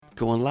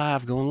Going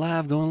live, going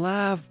live, going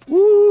live.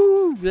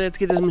 Woo! Let's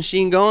get this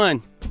machine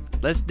going.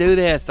 Let's do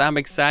this. I'm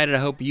excited. I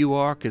hope you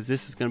are, because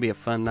this is going to be a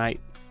fun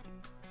night.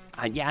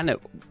 Yeah, I know.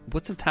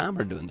 What's the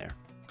timer doing there?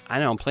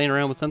 I know I'm playing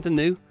around with something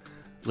new.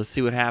 Let's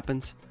see what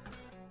happens.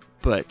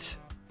 But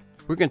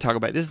we're going to talk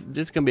about this.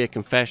 This is going to be a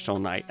confessional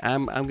night.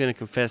 I'm going to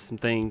confess some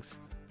things.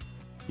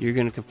 You're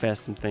going to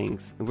confess some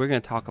things. And we're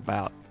going to talk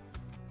about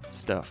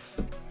stuff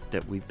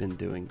that we've been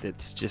doing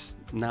that's just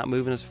not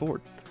moving us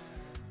forward.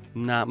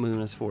 Not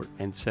moving us forward.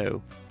 And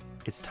so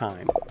it's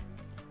time.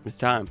 It's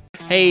time.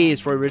 Hey,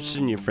 it's Roy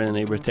Richardson, your friend and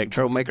neighborhood tech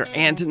troublemaker.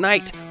 And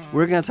tonight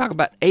we're going to talk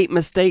about 8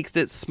 mistakes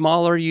that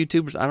smaller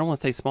YouTubers, I don't want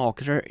to say small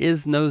because there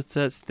is no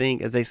such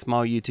thing as a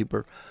small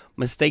YouTuber,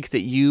 mistakes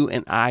that you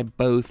and I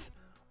both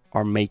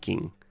are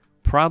making.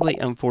 Probably,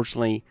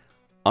 unfortunately,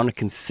 on a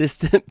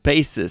consistent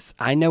basis.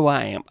 I know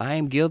I am. I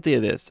am guilty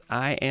of this.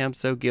 I am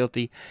so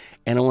guilty.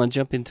 And I want to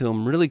jump into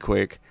them really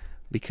quick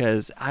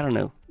because, I don't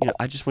know,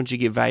 I just want you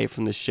to get value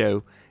from this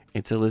show.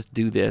 And so let's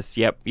do this.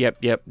 Yep.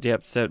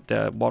 So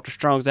Walter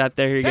Strong's out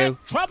there. Here you go.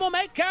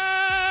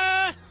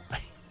 Troublemaker!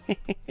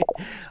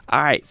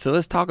 All right, so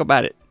let's talk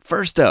about it.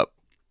 First up,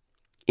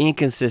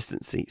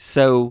 inconsistency.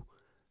 So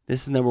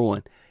this is number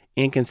one,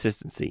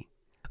 inconsistency.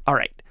 All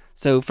right,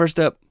 so first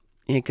up,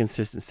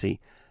 inconsistency.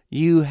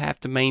 You have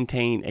to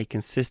maintain a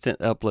consistent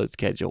upload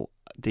schedule.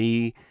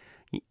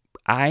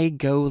 I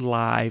go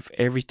live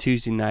every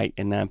Tuesday night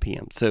at 9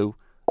 p.m. So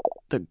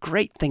the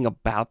great thing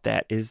about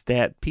that is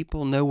that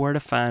people know where to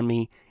find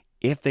me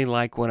if they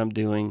like what I'm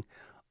doing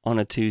on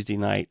a Tuesday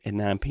night at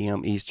 9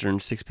 p.m. Eastern,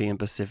 6 p.m.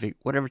 Pacific,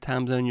 whatever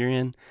time zone you're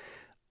in.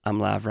 I'm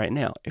live right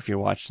now if you're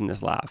watching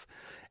this live.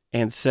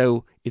 And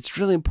so it's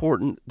really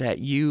important that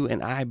you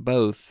and I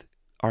both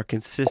are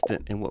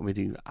consistent in what we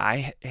do.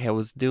 I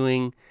was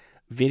doing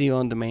video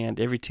on demand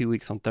every 2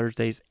 weeks on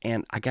Thursdays,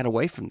 and I got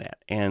away from that.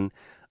 And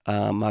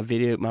my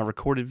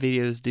recorded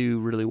videos do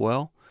really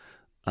well.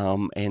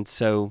 And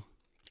so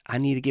I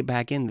need to get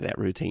back into that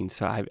routine.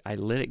 So I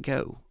let it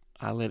go.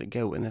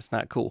 And that's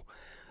not cool.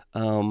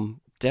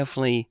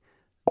 Definitely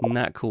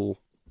not cool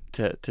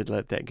to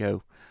let that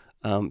go.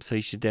 So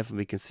you should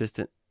definitely be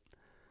consistent.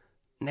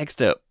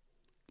 Next up,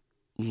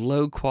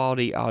 low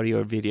quality audio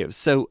or video.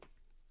 So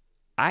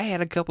I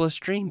had a couple of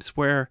streams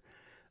where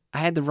I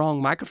had the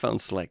wrong microphone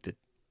selected.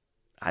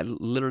 I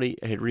literally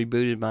had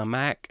rebooted my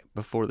Mac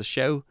before the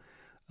show.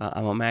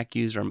 I'm a Mac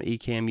user. I'm an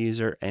Ecamm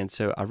user. And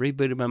so I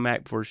rebooted my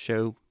Mac before the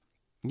show.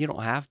 You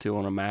don't have to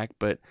on a Mac,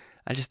 but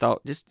I just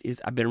thought,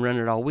 I've been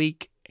running it all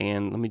week,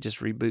 and let me just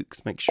reboot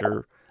to make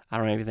sure I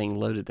don't have anything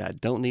loaded that I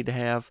don't need to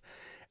have.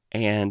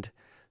 And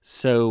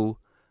so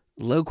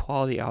low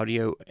quality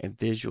audio and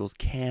visuals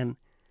can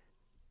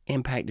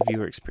impact the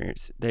viewer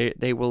experience.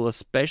 They will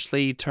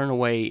especially turn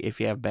away if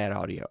you have bad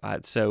audio.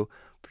 So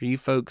for you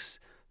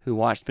folks who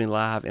watched me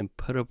live and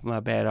put up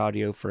my bad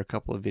audio for a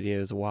couple of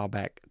videos a while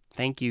back,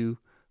 thank you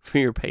for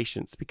your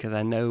patience, because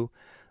I know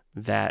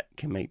that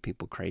can make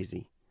people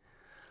crazy.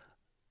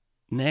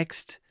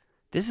 Next,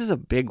 this is a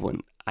big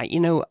one.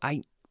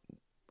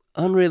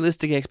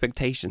 Unrealistic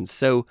expectations.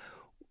 So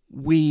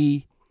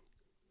we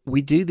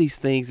do these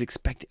things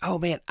expecting, oh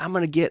man, I'm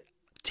going to get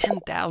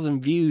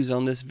 10,000 views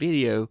on this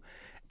video.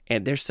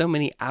 And there's so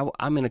many,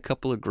 I'm in a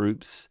couple of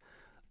groups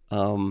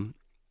that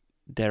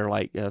are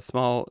like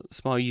small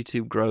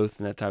YouTube growth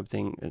and that type of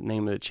thing, the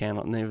name of the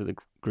channel, name of the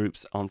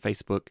groups on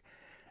Facebook.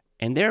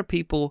 And there are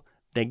people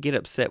that get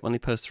upset when they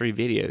post 3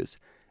 videos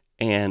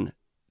and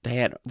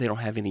they don't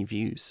have any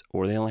views,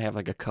 or they only have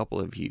like a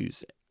couple of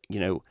views.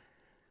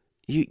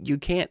 You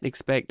can't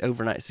expect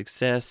overnight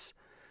success.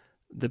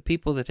 The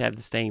people that have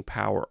the staying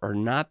power are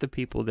not the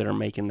people that are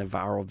making the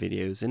viral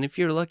videos. And if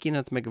you're lucky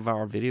enough to make a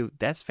viral video,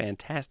 that's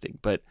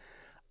fantastic. But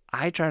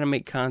I try to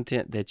make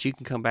content that you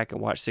can come back and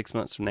watch 6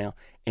 months from now,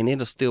 and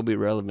it'll still be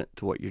relevant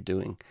to what you're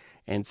doing.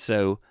 And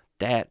so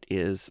that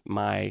is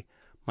my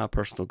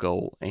personal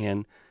goal.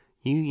 And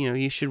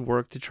you should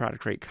work to try to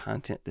create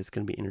content that's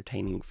going to be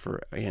entertaining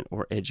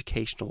or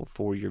educational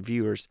for your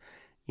viewers,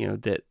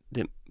 that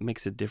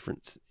makes a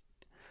difference.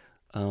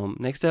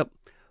 Next up,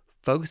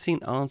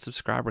 focusing on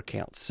subscriber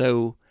count.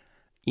 So,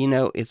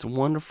 it's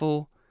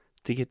wonderful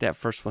to get that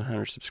first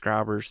 100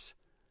 subscribers,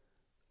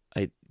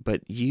 but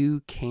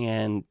you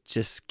can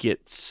just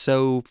get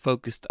so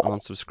focused on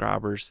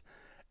subscribers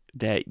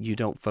that you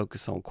don't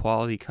focus on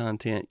quality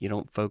content. You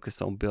don't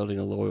focus on building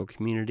a loyal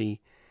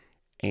community.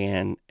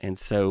 And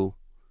so,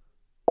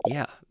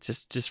 yeah,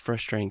 just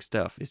frustrating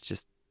stuff. It's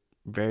just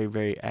very,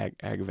 very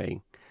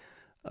aggravating.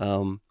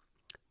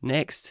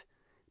 Next,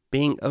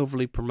 being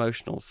overly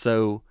promotional.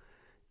 So,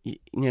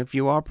 if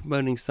you are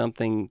promoting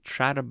something,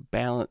 try to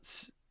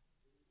balance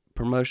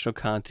promotional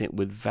content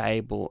with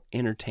valuable,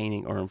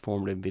 entertaining, or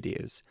informative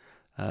videos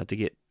to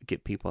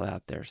get people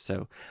out there.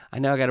 So I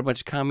know I got a bunch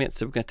of comments,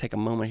 so we're going to take a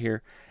moment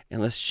here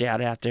and let's shout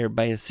out to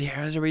everybody and see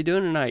how's everybody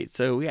doing tonight.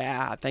 So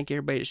yeah, thank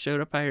everybody that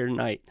showed up out here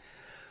tonight.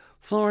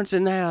 Florence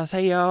in the house.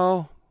 Hey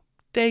y'all.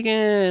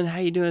 Dagan, how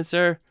you doing,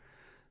 sir?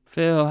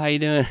 Phil, how you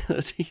doing?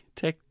 Let's see.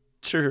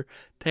 Texture.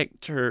 I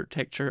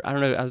don't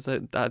know.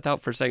 I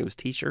thought for a second it was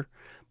teacher,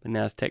 but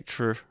now it's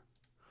texture.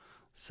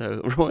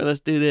 So, Roy, let's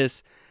do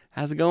this.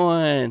 How's it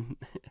going?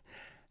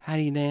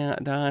 Howdy,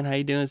 Don. How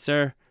you doing,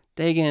 sir?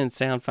 Dagan,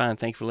 sound fine.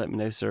 Thanks for letting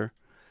me know, sir.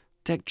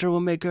 Tech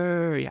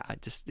Troublemaker. Yeah,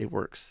 it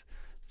works.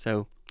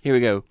 So, here we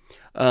go.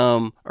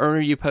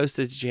 Earlier you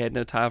posted that you had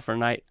no time for a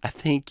night. I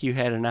think you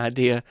had an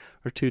idea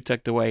or two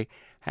tucked away.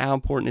 How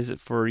important is it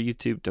for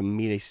YouTube to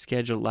meet a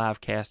scheduled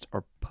live cast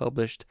or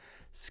published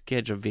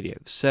scheduled video?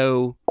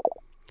 So,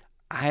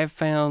 I have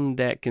found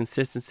that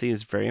consistency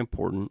is very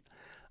important.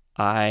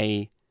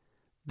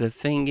 The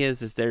thing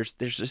is there's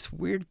this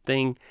weird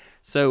thing.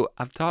 So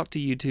I've talked to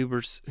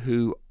YouTubers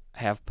who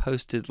have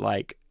posted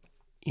like,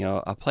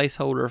 a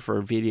placeholder for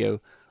a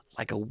video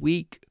like a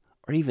week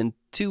or even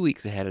 2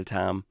 weeks ahead of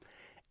time.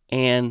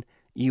 And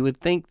you would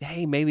think,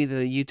 hey, maybe the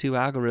YouTube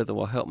algorithm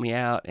will help me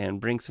out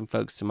and bring some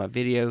folks to my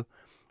video.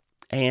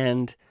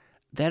 And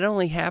that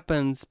only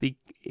happens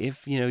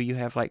if, you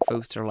have like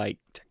folks that are like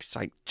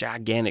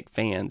gigantic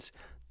fans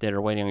that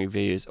are waiting on your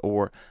videos,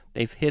 or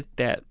they've hit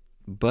that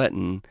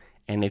button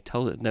and they've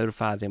told it to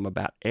notify them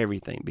about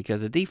everything,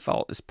 because the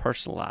default is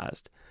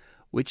personalized,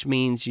 which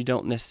means you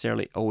don't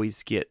necessarily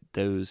always get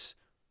those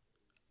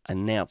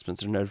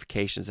announcements or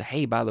notifications of,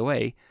 hey, by the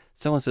way,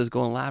 so-and-so is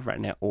going live right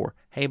now, or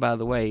hey, by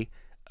the way,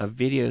 a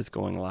video is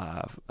going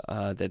live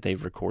that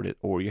they've recorded,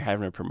 or you're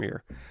having a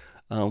premiere,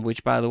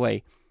 which, by the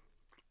way,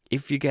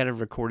 if you got a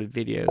recorded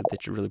video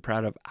that you're really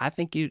proud of, I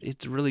think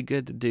it's really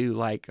good to do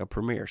like a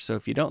premiere. So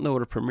if you don't know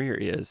what a premiere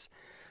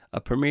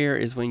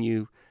is when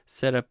you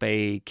set up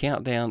a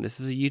countdown. This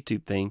is a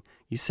YouTube thing.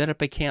 You set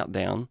up a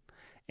countdown,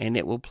 and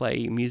it will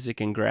play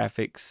music and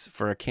graphics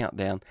for a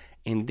countdown,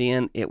 and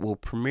then it will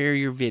premiere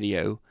your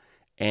video.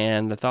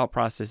 And the thought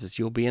process is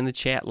you'll be in the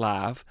chat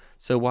live.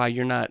 So while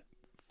you're not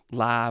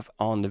live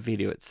on the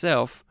video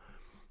itself,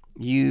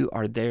 you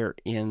are there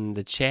in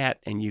the chat,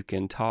 and you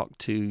can talk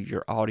to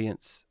your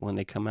audience when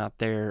they come out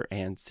there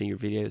and see your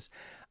videos.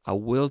 I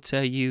will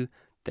tell you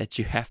that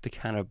you have to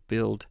kind of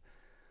build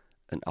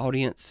an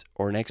audience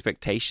or an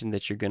expectation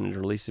that you're going to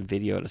release a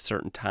video at a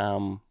certain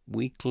time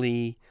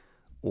weekly,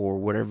 or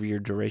whatever your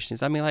duration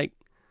is. I mean, like,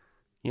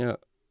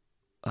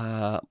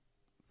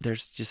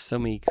 there's just so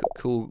many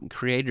cool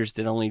creators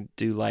that only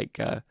do like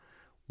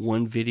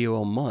one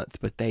video a month,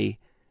 but they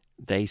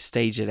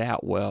stage it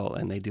out well,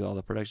 and they do all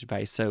the production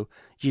value. So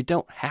you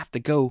don't have to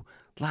go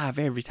live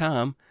every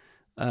time,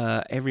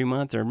 every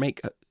month, or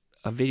make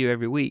a video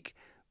every week.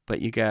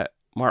 But you got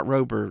Mark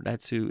Rober,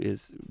 that's who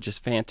is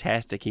just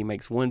fantastic. He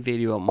makes one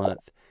video a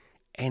month,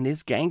 and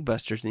it's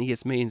gangbusters, and he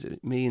gets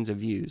millions of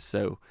views.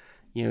 So,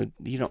 you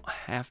don't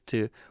have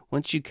to,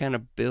 once you kind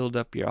of build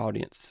up your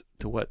audience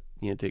to what,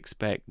 to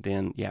expect,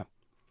 then, yeah,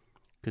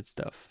 good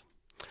stuff.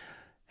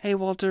 Hey,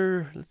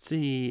 Walter, let's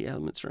see,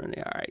 elements running,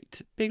 all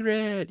right. Big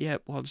Red,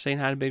 yep, Walter saying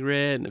hi to Big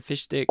Red, and the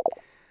fish stick.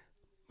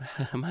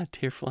 My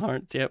dear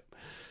Florence, yep.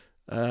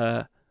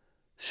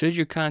 Should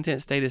your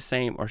content stay the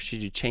same, or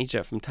should you change it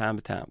up from time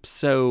to time?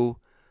 So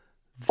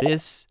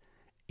this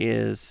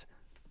is,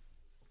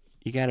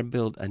 you got to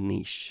build a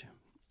niche.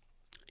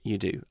 You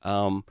do.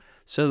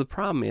 So the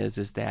problem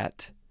is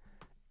that,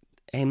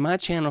 and my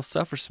channel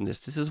suffers from this.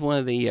 This is one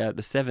of the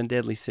 7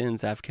 deadly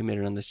sins I've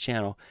committed on this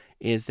channel,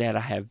 is that I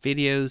have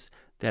videos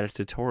that are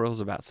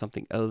tutorials about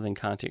something other than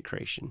content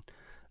creation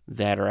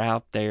that are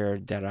out there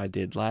that I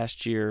did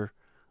last year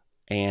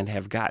and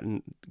have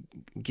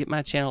get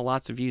my channel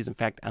lots of views. In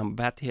fact, I'm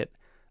about to hit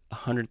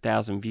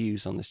 100,000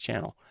 views on this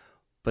channel.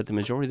 But the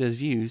majority of those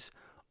views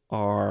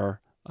are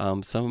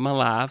some of my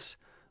lives,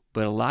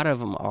 but a lot of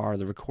them are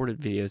the recorded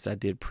videos I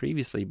did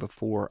previously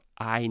before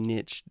I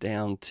niched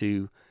down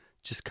to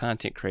just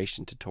content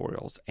creation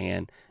tutorials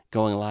and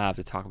going live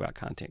to talk about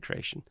content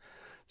creation.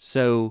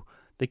 So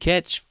the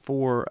catch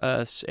for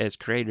us as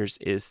creators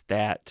is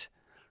that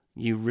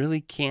you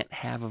really can't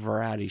have a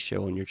variety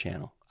show on your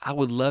channel. I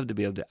would love to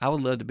be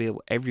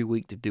able every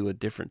week to do a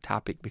different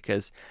topic,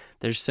 because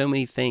there's so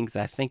many things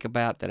I think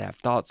about that I have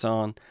thoughts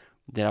on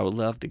that I would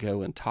love to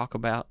go and talk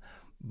about.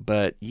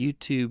 But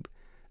YouTube,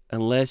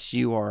 unless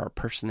you are a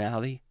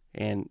personality,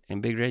 and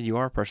Big Red, you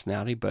are a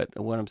personality, but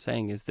what I'm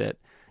saying is that,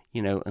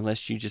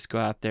 unless you just go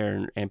out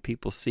there and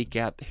people seek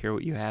out to hear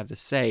what you have to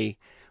say,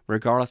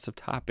 regardless of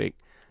topic,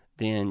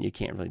 then you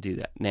can't really do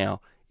that.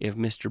 Now, if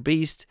Mr.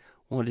 Beast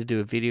wanted to do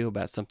a video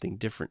about something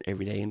different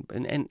every day,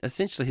 and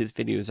essentially his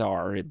videos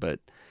are, but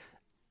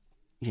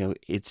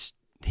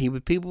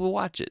people would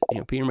watch it.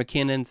 Peter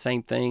McKinnon,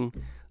 same thing.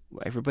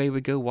 Everybody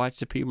would go watch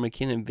the Peter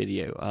McKinnon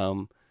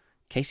video.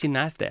 Casey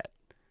Neistat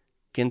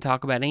can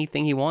talk about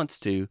anything he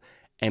wants to,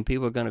 and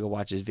people are going to go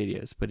watch his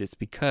videos. But it's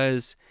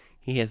because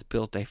he has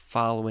built a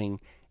following,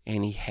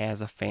 and he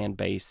has a fan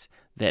base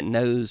that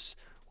knows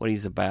what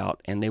he's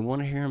about, and they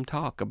want to hear him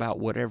talk about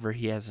whatever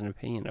he has an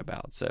opinion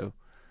about. So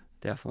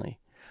definitely.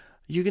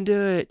 You can do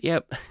it.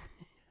 Yep.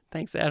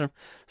 Thanks, Adam.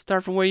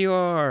 Start from where you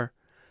are.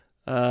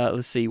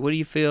 Let's see. What do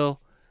you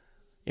feel?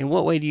 In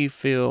what way do you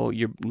feel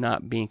you're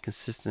not being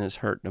consistent has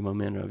hurt the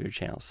momentum of your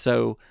channel?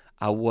 So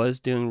I was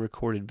doing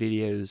recorded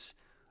videos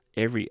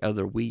every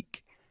other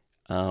week,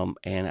 and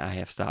I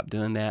have stopped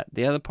doing that.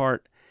 The other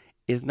part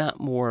is not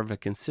more of a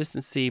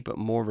consistency, but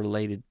more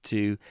related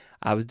to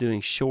I was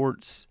doing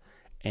shorts,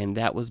 and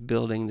that was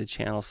building the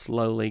channel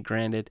slowly.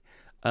 Granted,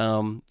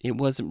 it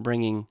wasn't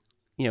bringing,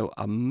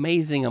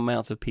 amazing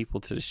amounts of people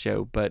to the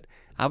show, but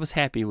I was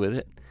happy with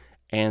it.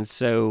 And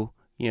so,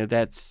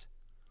 that's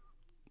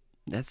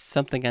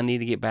something I need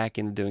to get back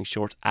into doing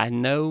shorts. I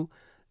know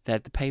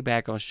that the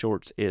payback on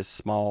shorts is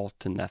small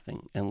to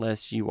nothing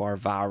unless you are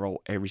viral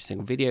every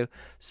single video.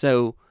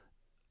 So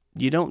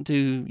you don't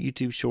do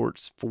YouTube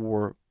shorts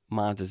for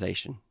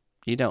monetization.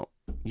 You don't.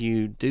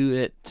 You do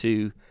it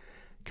to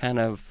kind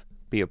of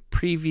be a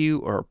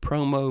preview or a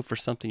promo for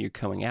something you're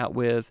coming out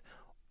with,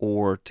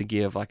 or to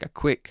give like a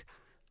quick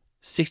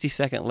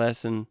 60-second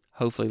lesson,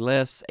 hopefully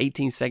less.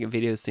 18-second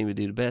videos seem to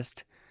do the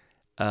best.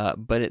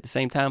 But at the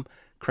same time,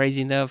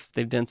 crazy enough,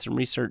 they've done some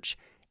research,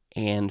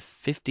 and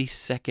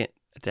 50-second,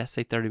 did I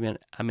say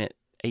 30-minute? I meant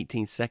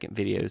 18-second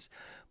videos.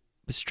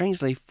 But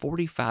strangely,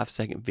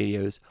 45-second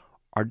videos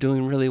are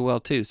doing really well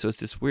too. So it's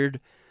this weird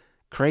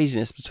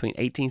craziness between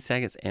 18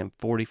 seconds and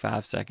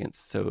 45 seconds.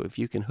 So if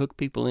you can hook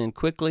people in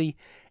quickly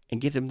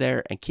and get them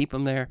there and keep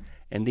them there,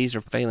 and these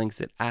are failings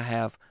that I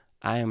have.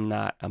 I am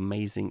not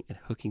amazing at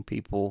hooking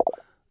people,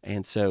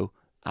 and so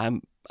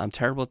I'm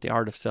terrible at the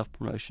art of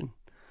self-promotion.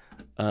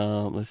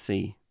 Let's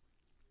see.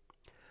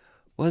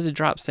 What is a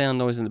drop sound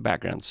noise in the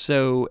background?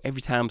 So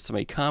every time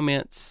somebody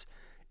comments,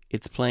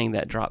 it's playing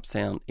that drop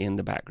sound in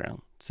the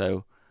background.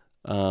 So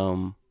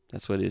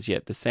that's what it is.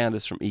 Yep, the sound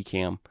is from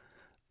Ecamm.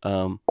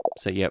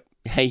 So yep,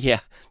 hey,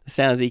 yeah, the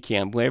sound is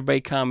Ecamm. When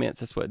everybody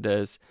comments, that's what it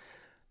does.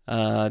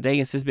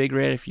 Dagan says, Big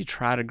Red, if you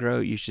try to grow,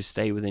 you should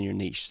stay within your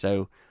niche.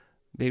 So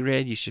Big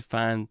Red, you should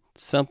find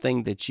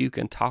something that you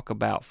can talk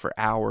about for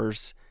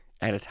hours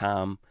at a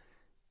time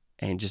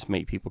and just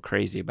make people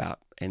crazy about.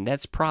 And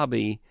that's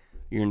probably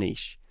your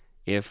niche.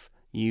 If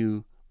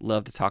you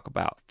love to talk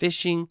about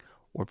fishing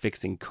or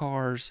fixing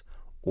cars,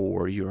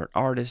 or you're an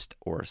artist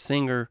or a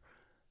singer,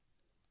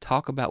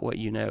 talk about what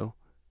you know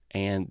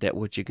and that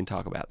what you can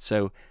talk about.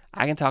 So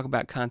I can talk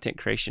about content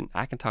creation.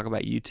 I can talk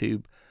about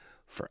YouTube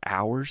for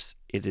hours.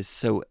 It is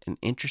so an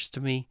interest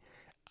to me.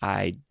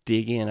 I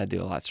dig in, I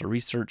do lots of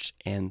research,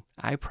 and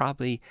I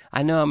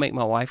know I make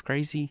my wife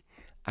crazy.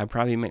 I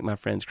probably make my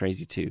friends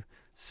crazy too.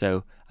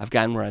 So I've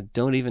gotten where I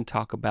don't even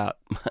talk about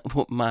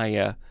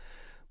my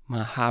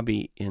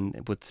hobby, in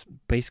what's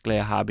basically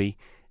a hobby,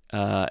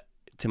 to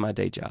my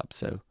day job.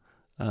 So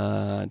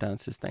Don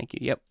says, thank you.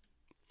 Yep.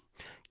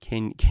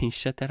 Can you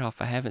shut that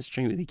off? I haven't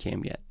streamed with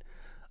Ecamm yet.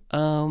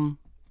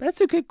 That's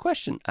a good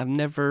question. I've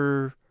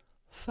never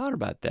thought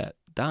about that.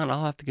 Don,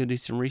 I'll have to go do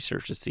some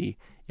research to see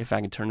if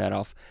I can turn that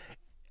off.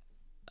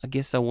 I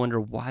guess I wonder,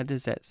 why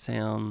does that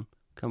sound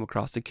come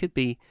across? It could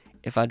be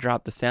if I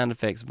drop the sound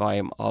effects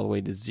volume all the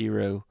way to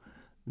 0,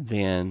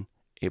 then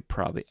it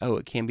probably,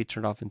 it can be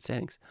turned off in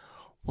settings.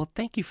 Well,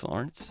 thank you,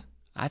 Florence.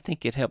 I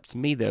think it helps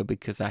me, though,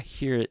 because I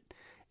hear it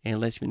and it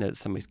lets me know that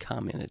somebody's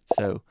commented.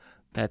 So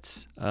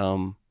that's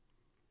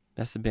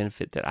the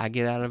benefit that I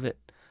get out of it.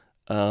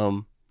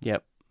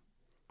 Yep.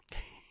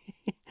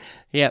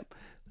 Yep.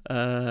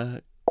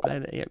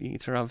 Yep, you can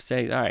turn off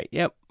settings. All right,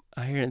 yep.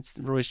 I hear it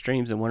in Roy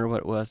streams and wonder what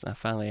it was, and I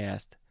finally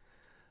asked.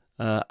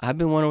 I've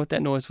been wondering what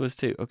that noise was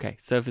too. Okay,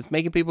 so if it's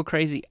making people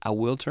crazy, I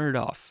will turn it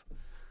off.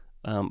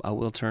 I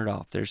will turn it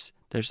off. There's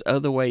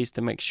other ways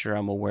to make sure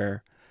I'm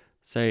aware.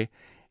 So,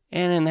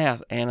 and in the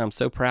house, and I'm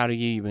so proud of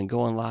you. You've been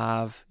going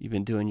live. You've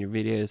been doing your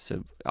videos.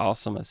 So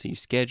awesome. I see you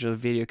scheduled a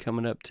video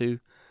coming up too.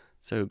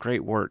 So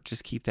great work.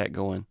 Just keep that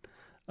going.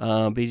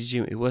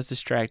 BGG, it was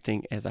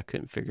distracting as I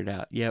couldn't figure it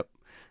out. Yep.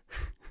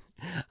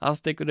 I'll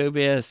stick with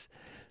OBS.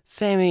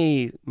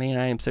 Sammy, man,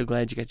 I am so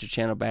glad you got your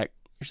channel back.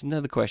 Here's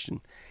another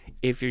question.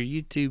 If your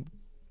YouTube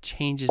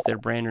changes their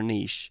brand or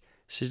niche,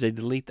 should they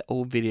delete the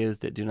old videos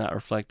that do not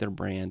reflect their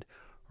brand,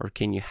 or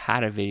can you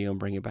hide a video and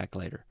bring it back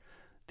later?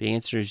 The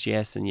answer is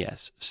yes and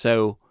yes.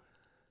 So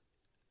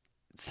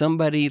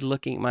somebody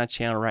looking at my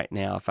channel right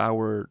now, if I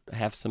were to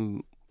have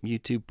some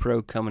YouTube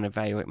pro come and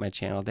evaluate my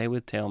channel, they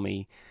would tell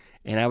me,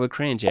 and I would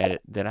cringe at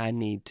it, that I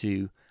need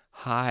to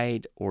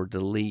hide or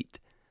delete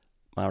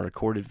my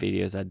recorded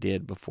videos I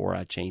did before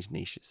I changed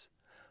niches,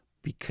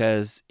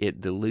 because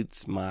it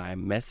dilutes my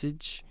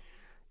message.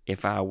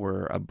 If I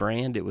were a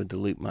brand, it would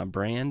dilute my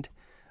brand.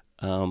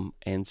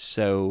 And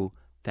so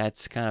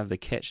that's kind of the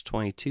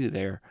catch-22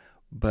 there.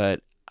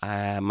 But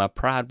my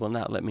pride will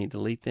not let me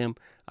delete them.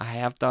 I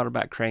have thought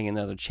about creating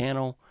another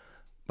channel,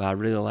 but I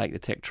really like the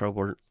Tech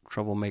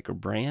Troublemaker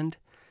brand.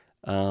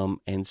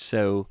 And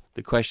so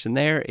the question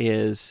there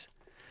is,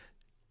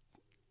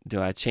 do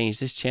I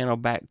change this channel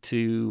back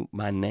to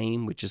my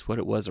name, which is what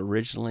it was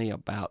originally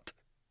about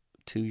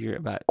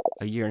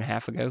a year and a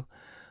half ago,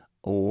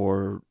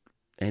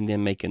 and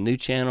then make a new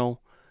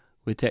channel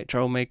with Tech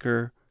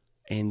Troublemaker?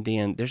 And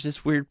then there's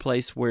this weird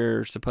place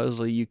where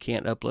supposedly you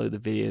can't upload the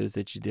videos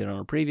that you did on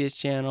a previous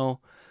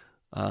channel.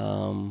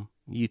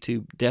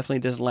 YouTube definitely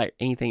doesn't like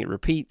anything it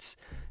repeats.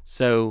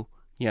 So,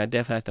 I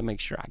definitely have to make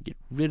sure I get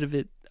rid of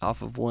it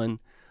off of one.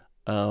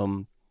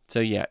 So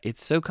yeah,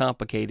 it's so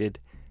complicated.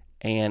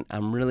 and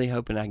I'm really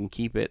hoping I can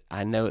keep it.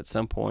 I know at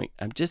some point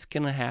I'm just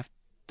gonna have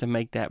to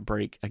make that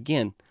break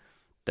again.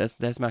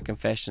 That's my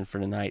confession for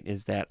tonight,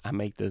 is that I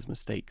make those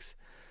mistakes.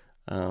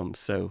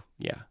 So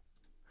yeah.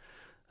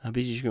 I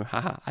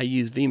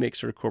use vMix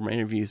to record my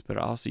interviews, but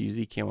I also use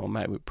Ecamm on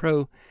MacBook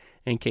Pro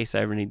in case I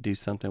ever need to do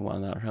something while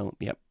I'm not at home.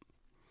 Yep.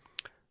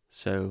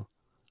 So,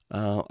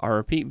 are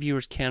repeat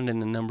viewers counted in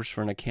the numbers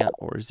for an account,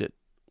 or is it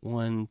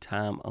one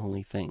time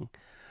only thing?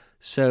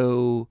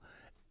 So,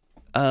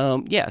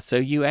 yeah. So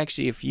you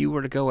actually, if you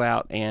were to go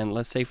out and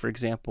let's say, for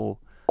example,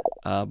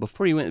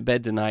 before you went to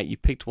bed tonight, you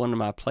picked one of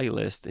my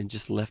playlists and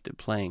just left it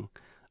playing,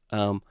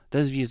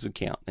 those views would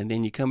count. And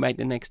then you come back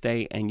the next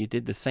day and you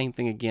did the same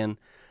thing again,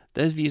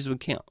 those views would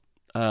count.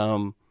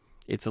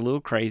 It's a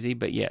little crazy,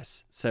 but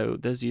yes. So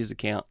those views would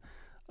count.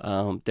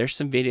 There's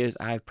some videos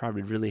I've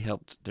probably really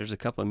helped. There's a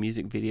couple of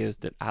music videos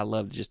that I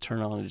love to just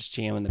turn on and just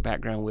jam in the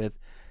background with,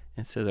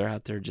 and so they're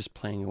out there just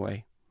playing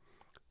away.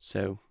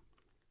 So,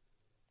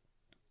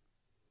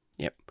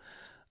 yep.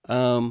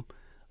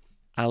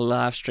 I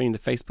live stream to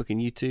Facebook and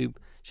YouTube.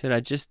 Should I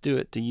just do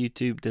it to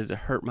YouTube? Does it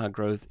hurt my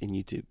growth in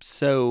YouTube?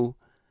 So,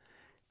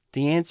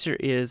 the answer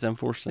is,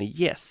 unfortunately,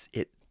 yes,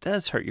 it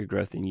does hurt your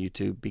growth in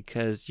YouTube,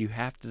 because you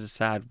have to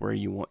decide where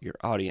you want your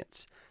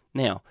audience.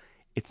 Now,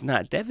 it's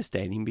not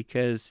devastating,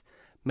 because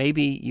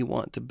maybe you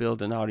want to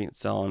build an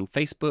audience on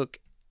Facebook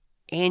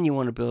and you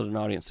want to build an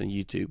audience on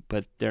YouTube,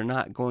 but they're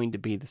not going to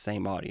be the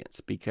same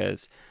audience,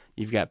 because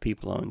you've got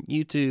people on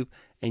YouTube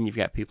and you've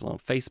got people on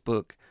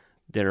Facebook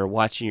that are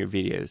watching your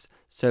videos.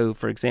 So,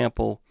 for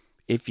example,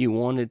 if you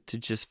wanted to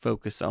just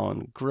focus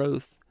on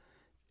growth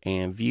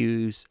and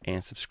views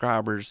and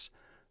subscribers,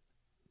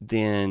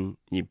 then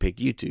you pick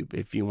YouTube.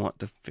 If you want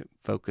to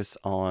focus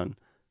on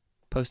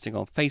posting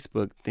on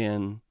Facebook,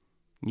 then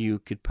you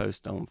could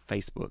post on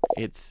Facebook.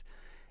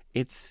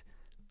 It's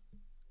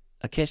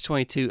a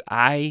catch-22.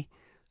 I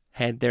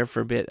had there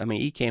for a bit. I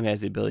mean, Ecamm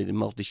has the ability to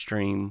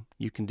multi-stream.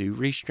 You can do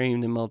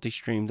restream to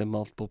multi-stream to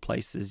multiple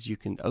places. You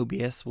can,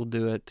 OBS will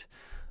do it.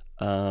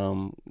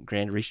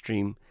 Granted,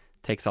 restream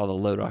takes all the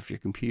load off your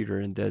computer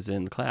and does it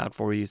in the cloud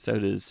for you. So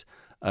does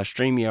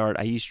StreamYard.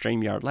 I used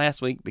StreamYard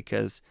last week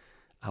because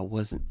I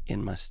wasn't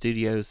in my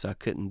studio, so I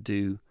couldn't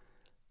do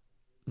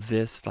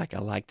this like I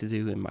like to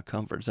do in my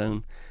comfort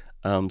zone.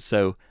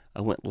 So I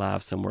went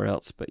live somewhere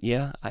else. But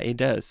yeah, it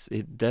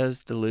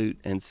does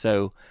dilute. And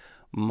so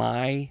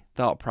my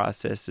thought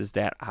process is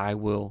that I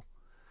will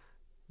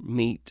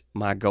meet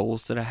my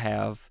goals that I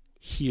have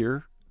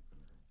here,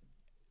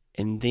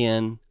 and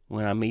then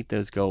when I meet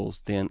those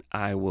goals, then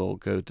I will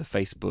go to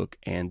Facebook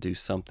and do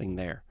something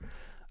there.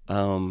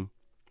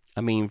 I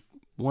mean,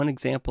 one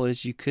example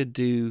is you could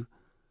do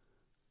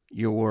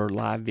your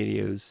live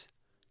videos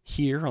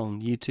here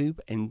on YouTube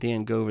and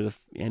then go over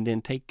and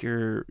then take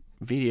your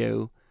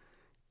video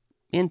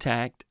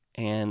intact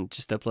and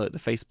just upload it to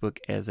Facebook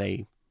as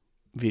a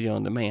video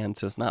on demand,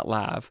 so it's not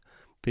live.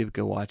 People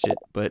can watch it,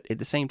 but at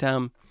the same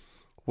time,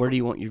 where do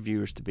you want your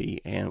viewers to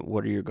be, and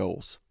what are your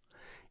goals?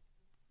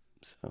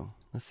 So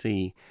let's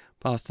see,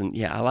 Boston.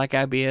 Yeah, I like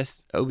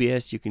OBS.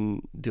 You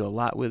can do a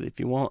lot with it if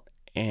you want,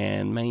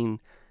 and main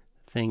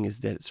thing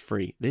is that it's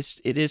free.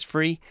 It is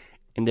free,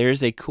 and there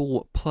is a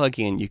cool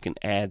plugin you can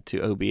add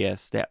to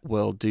OBS that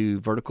will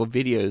do vertical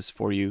videos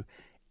for you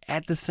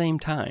at the same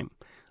time.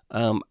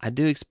 I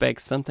do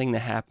expect something to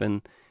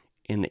happen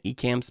in the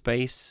Ecamm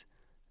space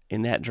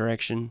in that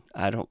direction.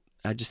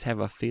 I just have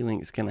a feeling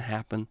it's going to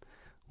happen.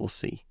 We'll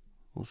see.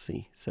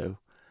 So,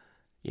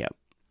 yep.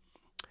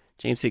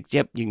 James 6,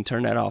 yep, you can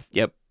turn that off.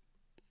 Yep.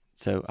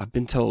 So I've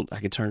been told I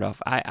could turn it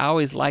off. I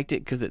always liked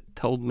it because it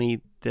told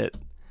me that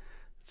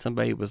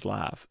somebody was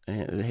live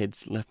and it had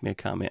left me a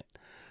comment.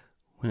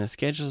 When I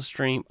schedule a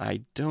stream,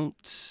 I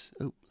don't.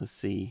 Oh, let's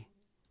see.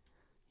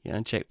 Yeah,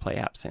 uncheck play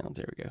app sounds.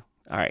 There we go.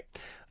 All right.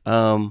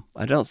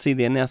 I don't see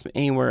the announcement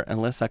anywhere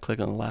unless I click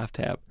on the live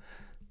tab.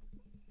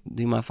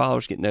 Do my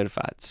followers get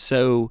notified?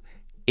 So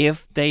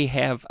if they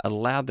have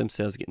allowed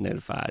themselves to get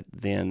notified,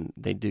 then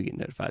they do get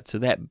notified. So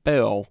that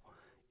bell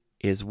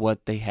is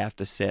what they have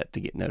to set to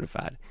get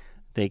notified.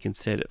 They can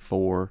set it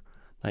for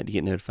like to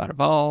get notified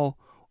of all,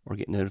 or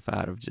get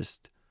notified of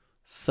just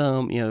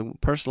some.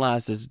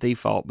 Personalized as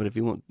default. But if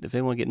they want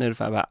to get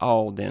notified by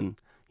all, then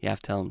you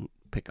have to tell them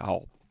pick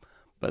all.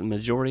 But the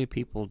majority of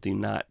people do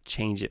not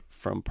change it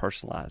from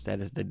personalized. That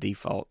is the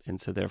default,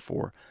 and so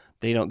therefore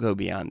they don't go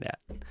beyond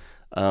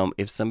that.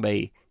 If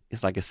somebody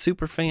is like a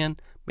super fan,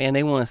 man,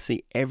 they want to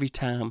see every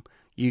time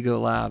you go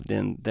live,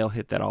 then they'll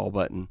hit that all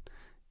button.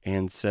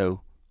 And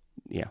so,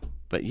 yeah.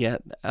 But yeah,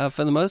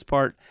 for the most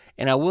part,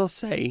 and I will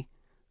say,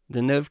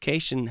 the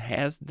notification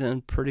has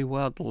done pretty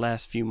well the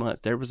last few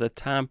months. There was a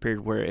time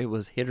period where it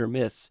was hit or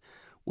miss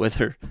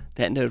whether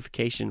that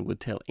notification would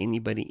tell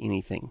anybody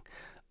anything.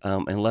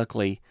 And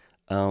luckily,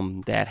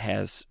 that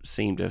has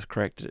seemed to have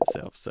corrected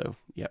itself. So,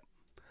 yep.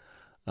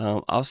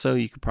 Also,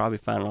 you could probably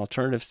find an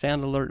alternative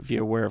sound alert if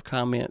you're aware of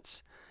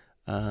comments,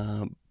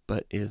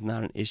 but is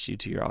not an issue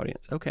to your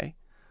audience. Okay,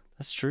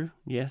 that's true.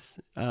 Yes.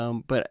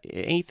 But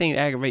anything that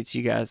aggravates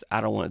you guys, I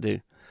don't want to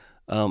do.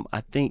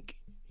 I think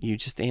you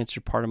just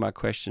answered part of my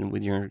question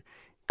with your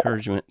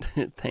encouragement.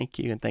 Thank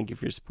you, and thank you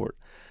for your support.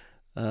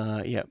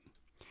 Yep.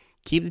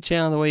 Keep the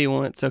channel the way you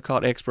want it.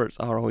 So-called experts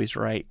are always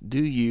right.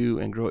 Do you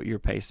and grow at your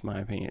pace, in my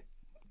opinion.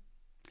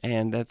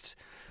 And that's,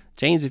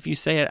 James, if you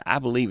say it, I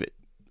believe it.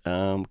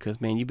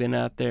 Because, man, you've been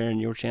out there and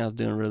your channel's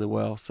doing really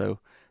well. So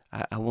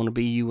I want to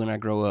be you when I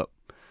grow up.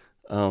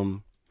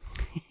 On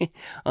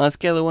a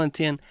scale of 1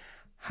 to 10,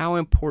 how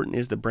important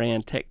is the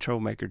brand Tech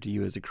Troublemaker to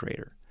you as a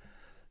creator?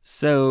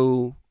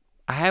 So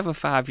I have a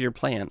 5-year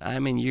plan.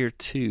 I'm in year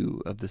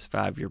 2 of this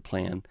 5-year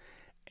plan.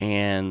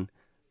 And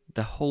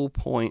the whole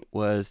point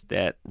was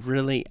that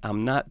really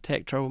I'm not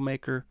Tech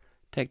Troublemaker.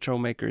 Tech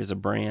Troublemaker is a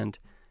brand,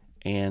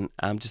 and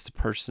I'm just a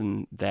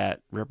person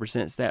that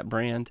represents that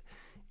brand.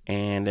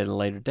 And at a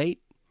later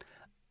date,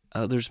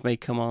 others may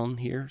come on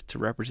here to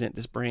represent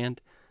this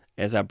brand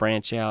as I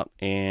branch out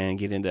and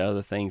get into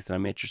other things that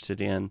I'm interested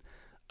in.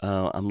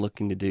 I'm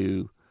looking to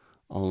do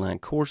online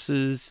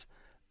courses.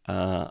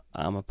 I'm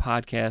a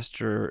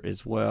podcaster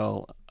as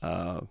well.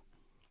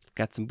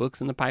 Got some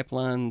books in the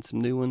pipeline, some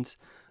new ones.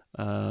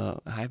 I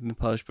haven't been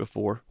published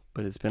before,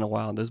 but it's been a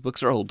while. Those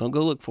books are old. Don't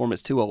go look for them.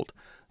 It's too old.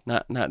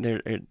 Not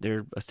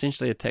they're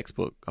essentially a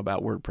textbook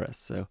about WordPress,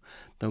 so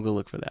don't go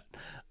look for that.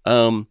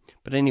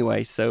 But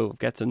anyway, so I've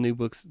got some new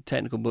books,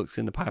 technical books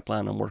in the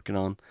pipeline I'm working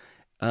on.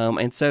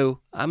 And so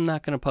I'm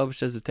not going to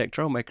publish as a Tech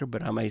Troublemaker,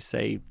 but I may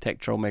say Tech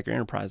Troublemaker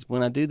Enterprise.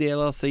 When I do the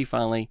LLC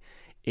finally,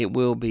 it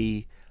will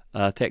be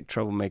Tech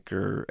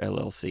Troublemaker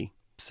LLC.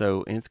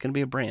 So, and it's going to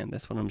be a brand.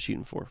 That's what I'm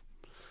shooting for.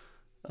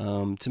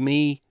 To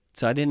me,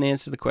 so I didn't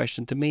answer the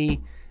question. To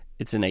me,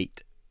 it's an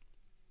 8.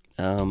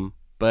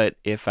 But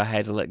if I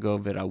had to let go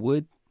of it, I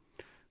would.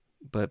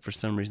 But for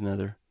some reason or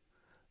other,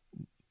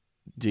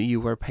 do you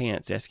wear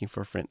pants? Asking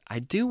for a friend. I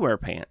do wear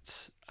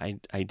pants.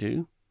 I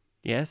do.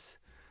 Yes.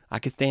 I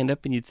could stand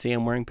up and you'd see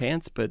I'm wearing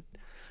pants, but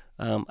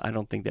I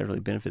don't think that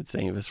really benefits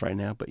any of us right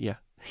now. But yeah.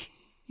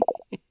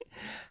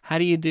 How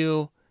do you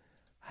deal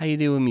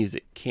with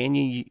music? Can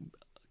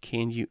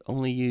you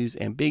only use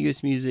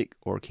ambiguous music,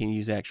 or can you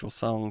use actual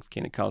songs?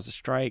 Can it cause a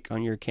strike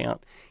on your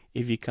account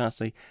if you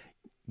constantly?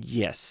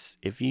 Yes,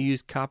 if you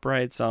use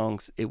copyrighted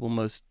songs, it will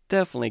most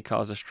definitely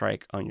cause a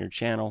strike on your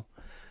channel.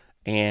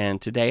 And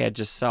today I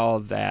just saw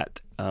that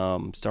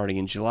starting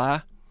in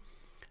July,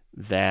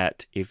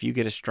 that if you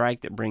get a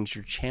strike that brings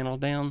your channel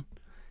down,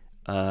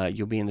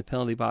 you'll be in the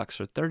penalty box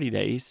for 30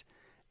 days.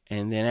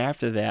 And then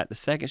after that, the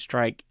second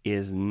strike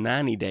is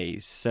 90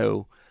 days.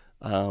 So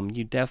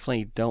you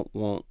definitely don't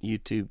want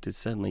YouTube to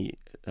suddenly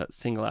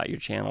single out your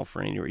channel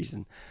for any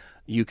reason.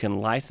 You can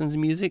license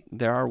music.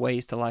 There are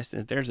ways to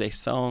license. If there's a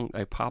song,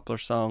 a popular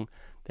song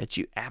that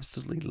you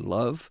absolutely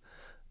love,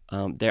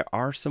 there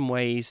are some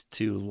ways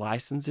to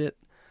license it.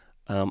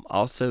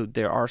 Also,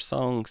 there are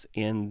songs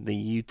in the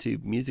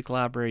YouTube music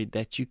library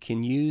that you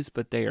can use,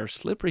 but they are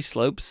slippery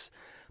slopes,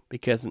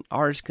 because an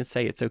artist can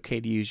say it's okay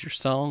to use your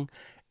song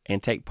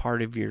and take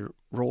part of your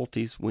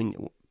royalties, when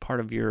part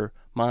of your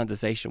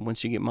monetization.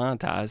 Once you get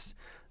monetized,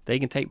 they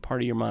can take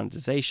part of your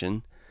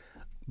monetization.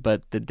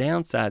 But the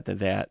downside to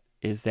that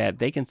is that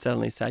they can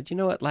suddenly decide, you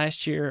know what,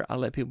 last year I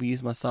let people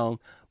use my song,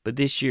 but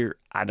this year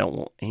I don't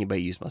want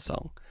anybody to use my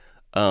song.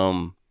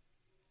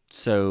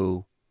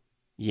 So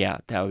yeah,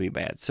 that would be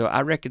bad. So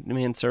I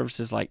recommend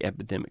services like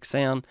Epidemic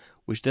Sound,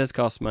 which does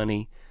cost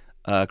money.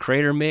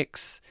 Creator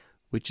Mix,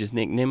 which is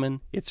Nick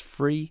Nimmin, it's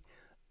free.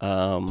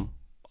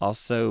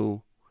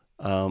 Also,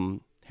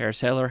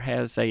 Harris Heller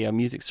has a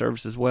music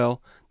service as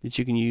well that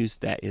you can use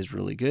that is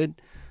really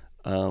good.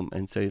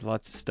 And so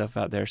lots of stuff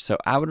out there. So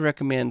I would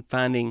recommend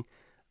finding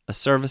a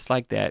service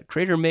like that.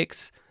 Creator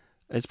Mix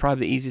is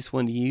probably the easiest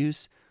one to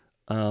use.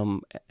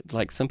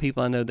 Like some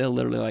people I know, they'll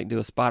literally like do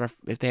a Spotify.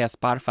 If they have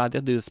Spotify,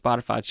 they'll do a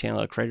Spotify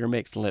channel, a Creator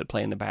Mix, and let it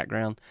play in the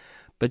background.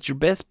 But your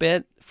best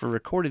bet for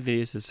recorded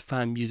videos is to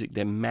find music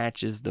that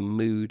matches the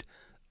mood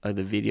of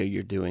the video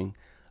you're doing.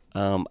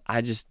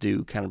 I just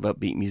do kind of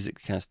upbeat music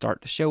to kind of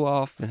start the show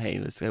off, and hey,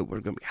 let's go. We're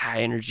going to be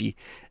high energy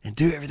and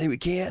do everything we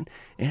can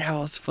and have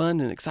all this fun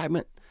and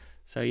excitement.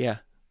 So yeah.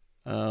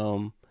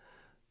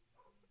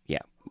 Yeah.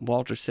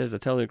 Walter says, I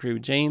totally agree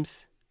with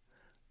James.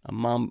 A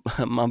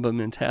Mamba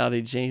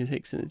mentality, James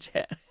Hicks in the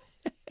chat.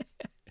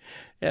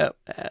 Yep.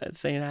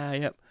 Saying hi.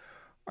 Yep.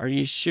 Are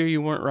you sure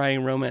you weren't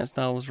writing romance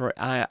novels, Roy?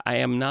 I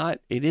am not.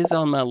 It is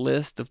on my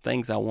list of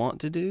things I want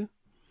to do.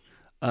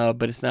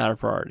 But it's not a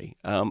priority.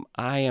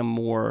 I am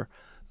more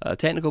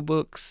technical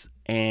books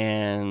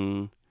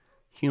and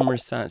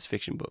humorous science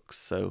fiction books.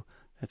 So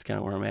that's kind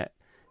of where I'm at.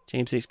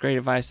 James takes great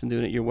advice on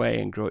doing it your way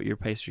and grow at your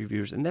pace for your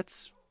viewers. And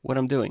that's what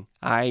I'm doing.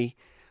 I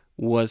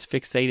was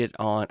fixated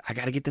on, I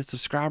got to get the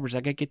subscribers. I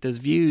got to get those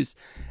views.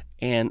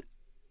 And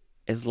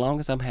as long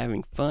as I'm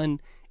having fun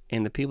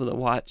and the people that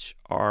watch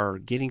are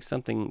getting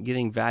something,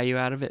 getting value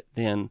out of it,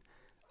 then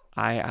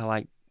I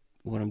like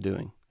what I'm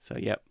doing. So,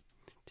 yep.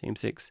 James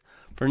 6.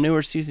 For a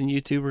newer seasoned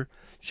YouTuber,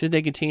 should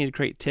they continue to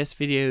create test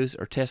videos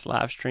or test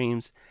live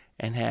streams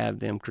and have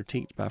them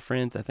critiqued by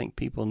friends? I think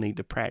people need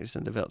to practice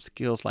and develop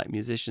skills like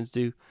musicians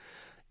do.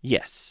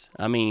 Yes.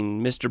 I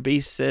mean, Mr.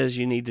 Beast says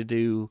you need to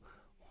do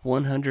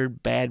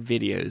 100 bad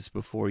videos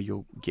before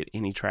you'll get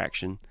any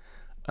traction.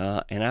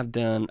 And I've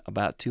done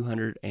about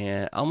 200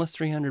 and almost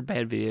 300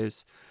 bad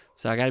videos.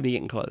 So I got to be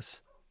getting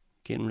close.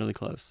 Getting really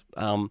close.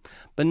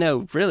 But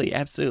no, really,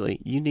 absolutely.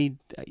 You need,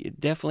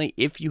 definitely,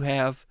 if you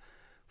have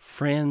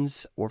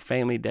friends or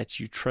family that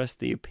you trust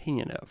the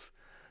opinion of,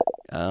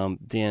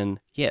 then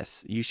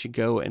yes, you should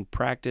go and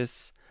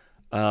practice.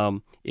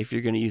 If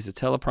you're going to use a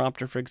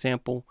teleprompter, for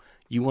example,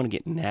 you want to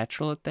get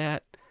natural at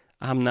that.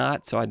 I'm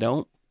not, so I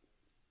don't.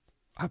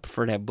 I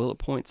prefer to have bullet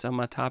points on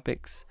my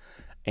topics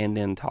and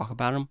then talk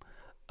about them.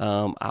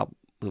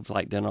 I've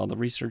like done all the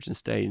research and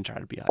study and try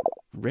to be like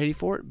ready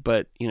for it.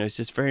 But it's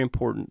just very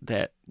important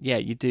that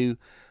you do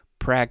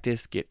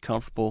practice, get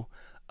comfortable.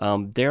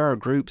 There are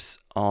groups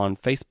on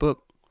Facebook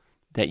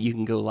that you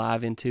can go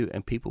live into,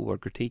 and people will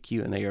critique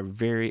you, and they are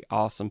very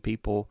awesome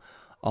people.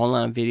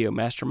 Online Video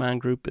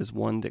Mastermind Group is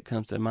one that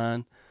comes to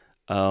mind.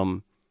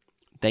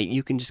 That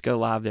you can just go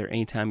live there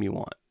anytime you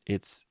want.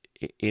 It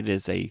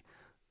is a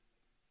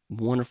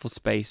wonderful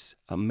space,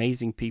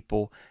 amazing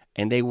people,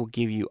 and they will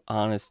give you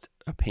honest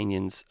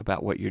opinions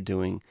about what you're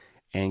doing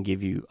and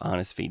give you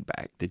honest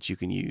feedback that you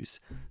can use.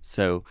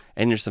 So,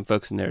 and there's some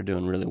folks in there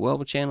doing really well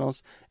with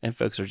channels, and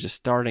folks are just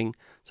starting.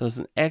 So it's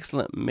an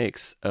excellent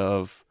mix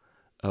of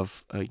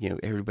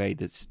everybody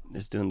that's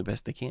doing the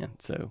best they can.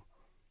 So,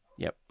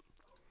 yep.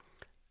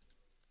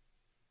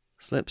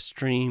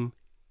 Slipstream,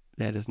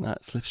 that is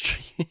not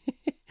Slipstream.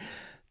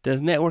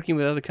 Does networking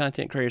with other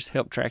content creators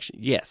help traction?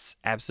 Yes,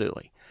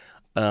 absolutely.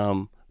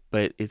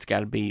 But it's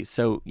got to be,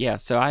 so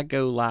I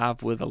go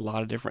live with a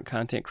lot of different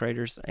content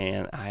creators,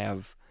 and I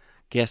have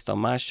guests on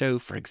my show.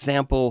 For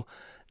example,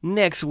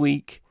 next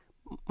week,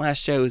 my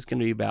show is going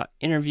to be about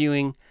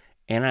interviewing,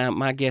 and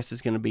my guest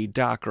is going to be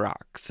Doc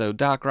Rock. So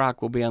Doc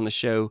Rock will be on the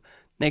show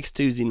next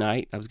Tuesday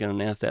night. I was going to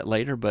announce that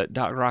later, but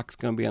Doc Rock's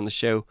going to be on the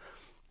show,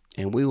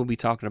 and we will be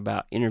talking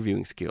about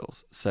interviewing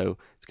skills. So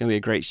it's going to be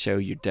a great show.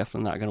 You're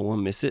definitely not going to want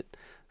to miss it.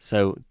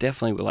 So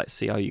definitely would like to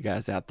see all you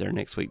guys out there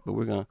next week.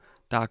 But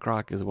Doc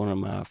Rock is one of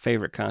my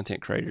favorite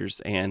content creators,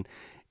 and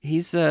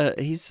he's a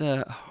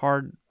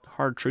hard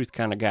truth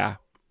kind of guy.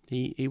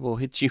 He will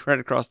hit you right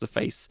across the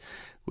face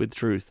with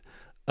truth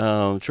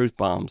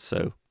bombs.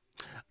 So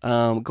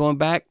going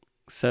back,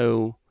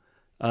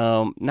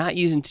 not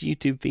using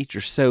YouTube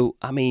features. So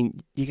I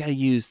mean, you got to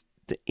use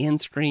the end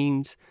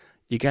screens.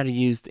 You got to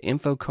use the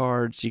info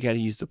cards. You got to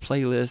use the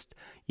playlist.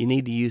 You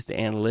need to use the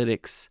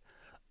analytics.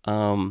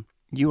 YouTube's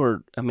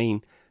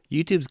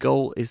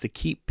goal is to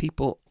keep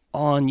people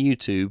on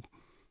YouTube,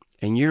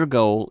 and your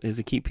goal is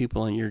to keep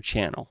people on your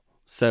channel.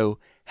 So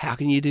how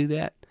can you do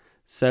that?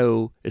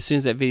 So as soon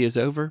as that video is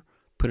over,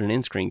 put an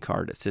end screen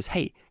card that says,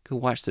 hey, go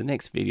watch the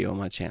next video on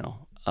my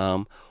channel.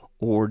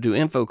 Or do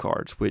info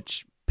cards,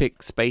 which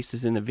pick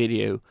spaces in the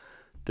video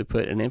to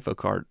put an info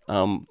card.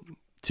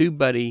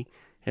 TubeBuddy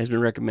has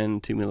been recommending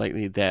to me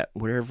lately that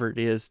whatever it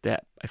is,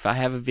 that if I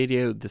have a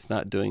video that's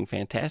not doing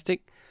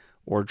fantastic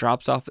or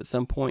drops off at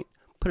some point,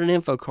 put an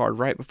info card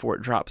right before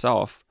it drops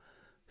off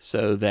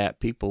so that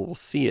people will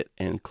see it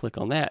and click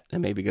on that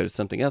and maybe go to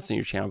something else in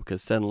your channel,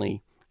 because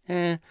suddenly,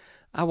 I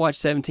watched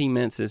 17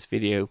 minutes of this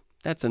video.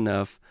 That's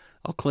enough.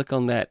 I'll click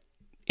on that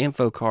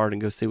info card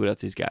and go see what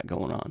else he's got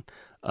going on.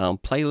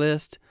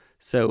 Playlist.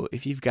 So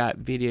if you've got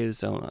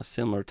videos on a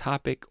similar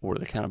topic, or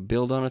they kind of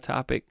build on a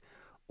topic,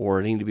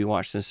 or need to be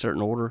watched in a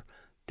certain order,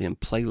 then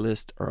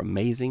playlists are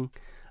amazing.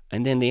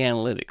 And then the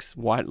analytics.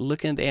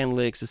 Look at the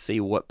analytics to see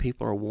what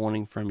people are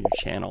wanting from your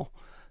channel,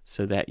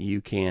 so that you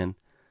can.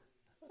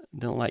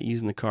 Don't like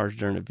using the cards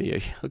during the video.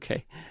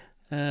 Okay.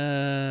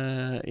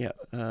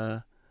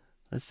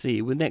 Let's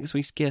see. With next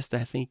week's guest,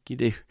 I think you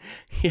do.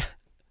 Yeah.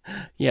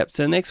 Yep.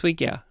 So next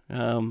week,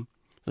 let's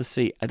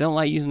see. I don't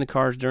like using the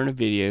cards during a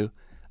video.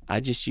 I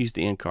just use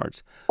the end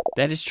cards.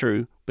 That is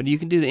true. But you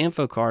can do the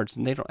info cards,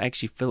 and they don't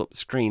actually fill up the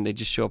screen. They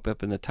just show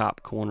up in the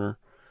top corner,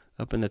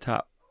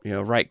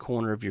 right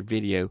corner of your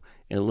video,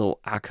 in a little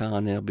icon,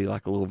 and it'll be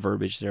like a little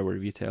verbiage there,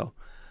 whatever you tell.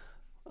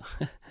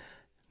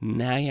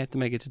 Now you have to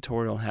make a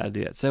tutorial on how to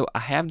do that. So I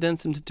have done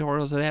some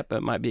tutorials of that, but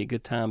it might be a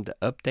good time to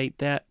update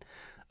that.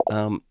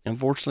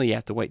 Unfortunately, you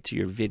have to wait till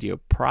your video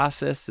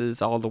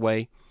processes all the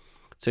way.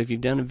 So if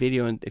you've done a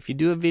video, and if you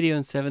do a video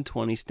in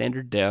 720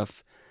 standard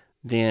def,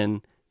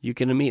 then you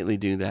can immediately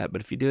do that.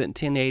 But if you do it in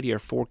 1080 or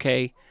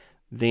 4K,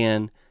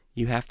 then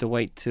you have to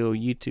wait till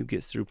YouTube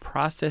gets through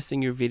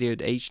processing your video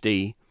to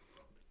HD,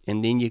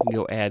 and then you can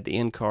go add the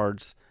end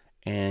cards,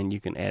 and you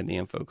can add the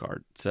info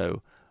card.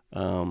 So,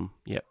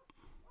 yep.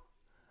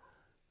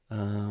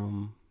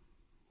 Let's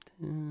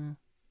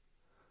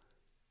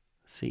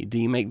see, do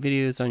you make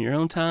videos on your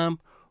own time,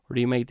 or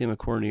do you make them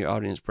according to your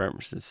audience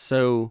preferences?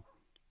 So,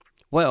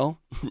 well,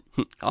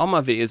 all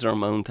my videos are on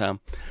my own time,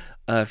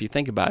 if you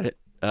think about it.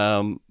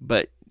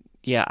 But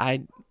yeah,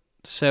 I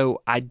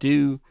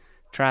do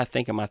try to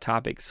think of my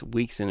topics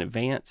weeks in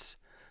advance,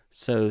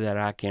 so that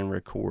I can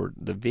record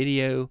the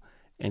video,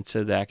 and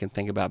so that I can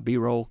think about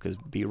B-roll, because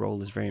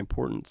B-roll is very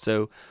important.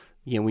 So,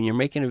 when you're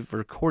making a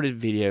recorded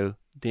video,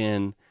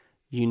 then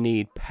you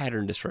need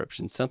pattern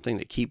disruption, something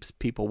that keeps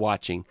people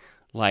watching,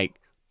 like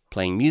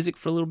playing music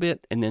for a little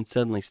bit and then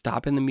suddenly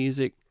stopping the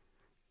music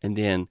and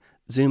then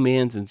zoom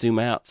ins and zoom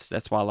outs.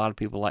 That's why a lot of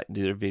people like to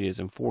do their videos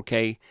in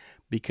 4K,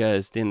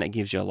 because then that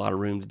gives you a lot of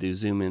room to do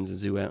zoom ins and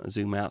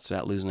zoom outs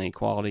without losing any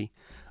quality.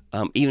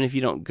 Even if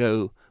you don't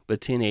go but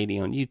 1080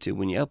 on YouTube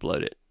when you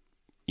upload it,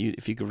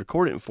 if you could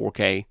record it in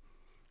 4K,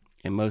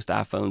 and most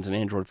iPhones and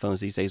Android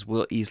phones these days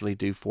will easily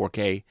do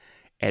 4K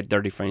at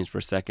 30 frames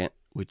per second,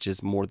 which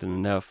is more than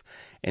enough.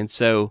 And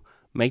so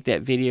make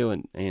that video,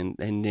 and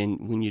then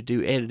when you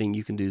do editing,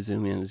 you can do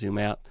zoom in and zoom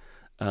out.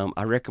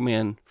 I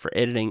recommend for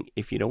editing,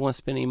 if you don't want to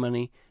spend any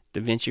money,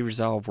 DaVinci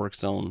Resolve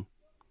works on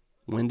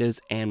Windows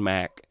and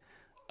Mac.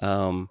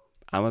 I'm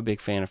a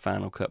big fan of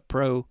Final Cut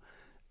Pro,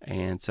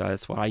 and so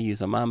that's what I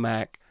use on my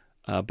Mac.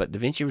 But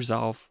DaVinci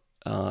Resolve,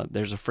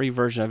 there's a free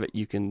version of it.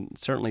 You can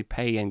certainly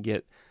pay and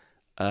get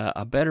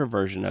a better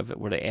version of it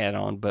where they add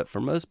on. But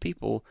for most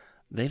people,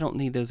 they don't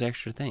need those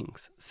extra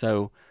things.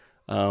 So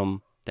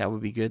that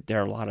would be good. There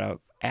are a lot of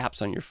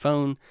apps on your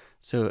phone.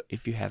 So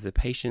if you have the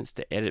patience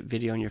to edit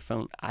video on your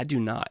phone, I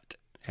do not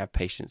have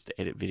patience to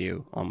edit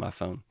video on my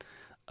phone.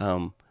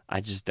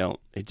 I just don't.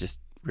 It just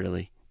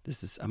really,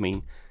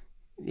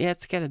 yeah,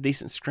 it's got a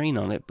decent screen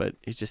on it, but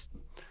it's just,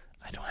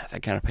 I don't have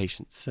that kind of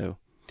patience. So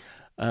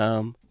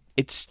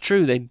it's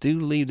true, they do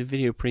leave the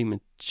video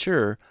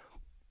premature,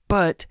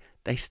 but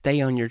they stay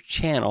on your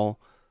channel.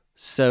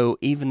 So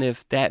even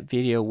if that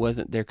video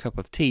wasn't their cup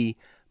of tea,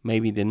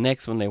 maybe the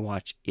next one they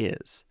watch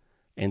is.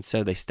 And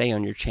so they stay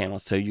on your channel.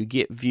 So you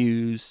get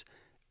views.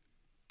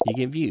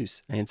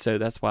 And so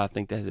that's why I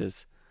think that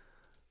is.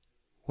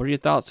 What are your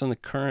thoughts on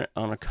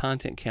a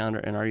content counter,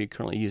 and are you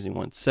currently using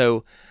one?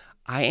 So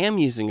I am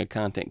using a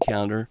content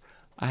counter.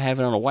 I have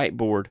it on a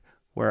whiteboard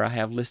where I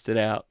have listed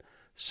out.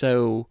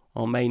 So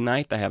on May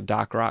 9th, I have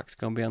Doc Rock's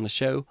going to be on the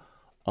show.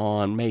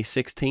 On May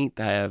 16th,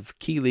 I have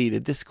Keely,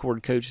 the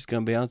Discord coach, is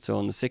going to be on. So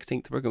on the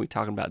 16th, we're going to be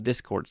talking about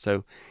Discord.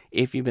 So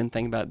if you've been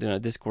thinking about doing a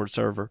Discord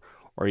server,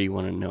 or you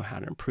want to know how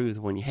to improve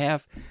the one you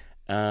have,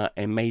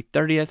 and May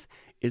 30th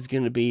is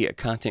going to be a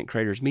Content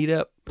Creators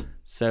Meetup.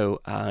 So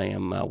I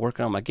am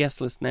working on my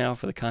guest list now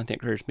for the Content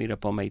Creators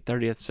Meetup on May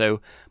 30th. So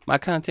my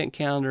content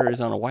calendar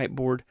is on a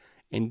whiteboard,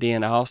 and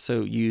then I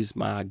also use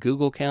my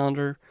Google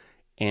Calendar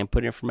and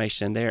put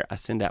information in there. I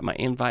send out my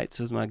invites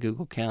with my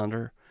Google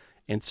Calendar.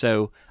 And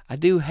so I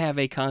do have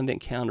a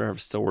content calendar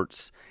of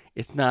sorts.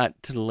 It's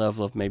not to the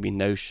level of maybe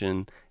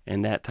Notion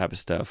and that type of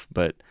stuff,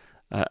 but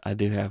I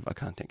do have a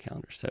content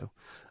calendar. So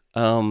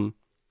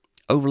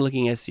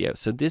overlooking SEO.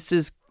 So this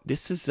is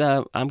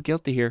I'm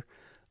guilty here.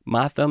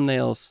 My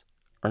thumbnails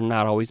are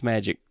not always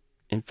magic.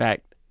 In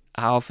fact,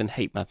 I often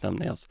hate my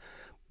thumbnails.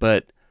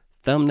 But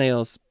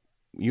thumbnails,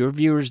 your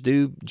viewers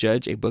do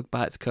judge a book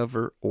by its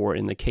cover, or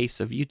in the case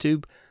of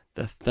YouTube,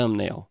 the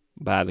thumbnail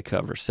by the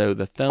cover. So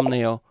the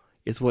thumbnail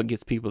is what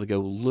gets people to go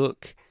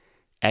look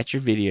at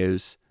your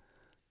videos.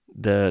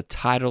 The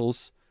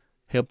titles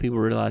help people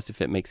realize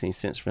if it makes any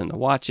sense for them to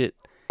watch it,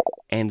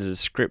 and the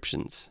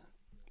descriptions,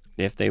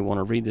 if they want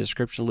to read the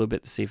description a little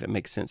bit to see if it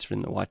makes sense for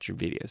them to watch your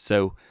video.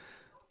 So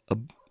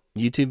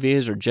YouTube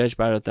videos are judged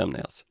by their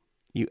thumbnails.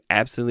 You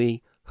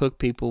absolutely hook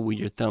people with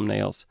your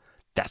thumbnails.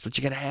 That's what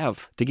you got to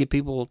have to get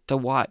people to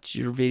watch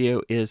your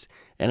video, is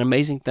an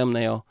amazing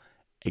thumbnail,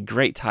 a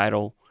great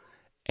title,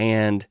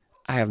 and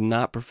I have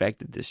not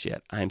perfected this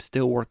yet. I am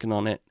still working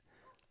on it.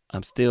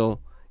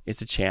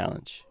 It's a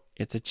challenge.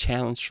 It's a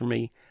challenge for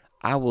me.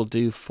 I will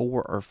do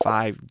 4 or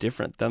 5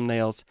 different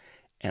thumbnails,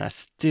 and I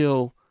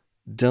still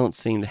don't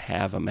seem to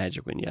have a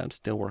magic one yet. I'm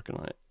still working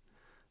on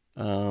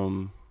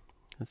it.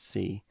 Let's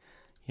see.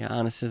 Yeah,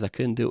 Anna says I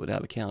couldn't do it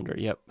without the calendar.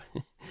 Yep.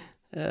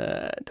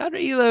 Dr.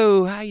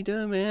 Elo, how you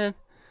doing, man?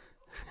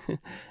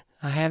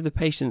 I have the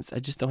patience. I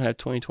just don't have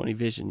 20/20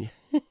 vision.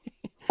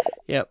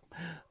 Yep.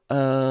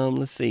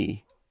 Let's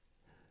see.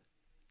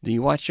 Do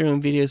you watch your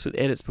own videos with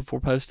edits before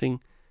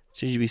posting?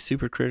 Should you be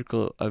super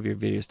critical of your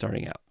video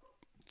starting out?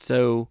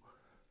 So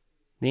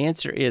the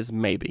answer is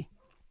maybe.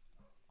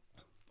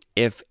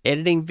 If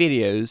editing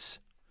videos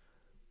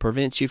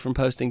prevents you from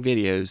posting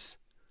videos,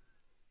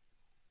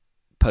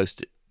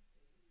 post it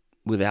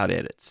without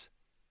edits.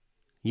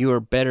 You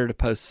are better to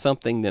post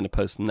something than to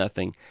post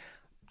nothing.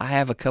 I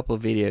have a couple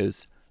of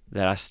videos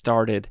that I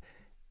started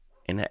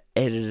and I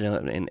edited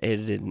and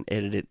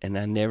edited, and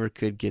I never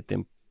could get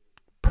them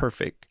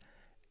perfect.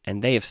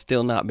 And they have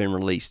still not been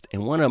released.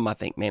 And one of them, I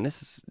think, man,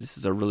 this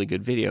is a really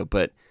good video,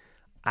 but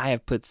I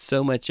have put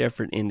so much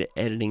effort into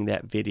editing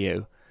that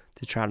video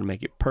to try to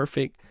make it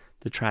perfect,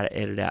 to try to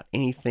edit out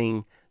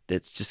anything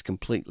that's just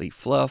completely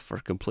fluff or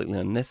completely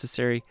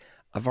unnecessary.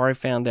 I've already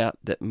found out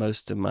that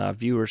most of my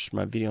viewers for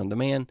my video on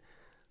demand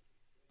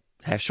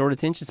have short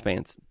attention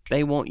spans.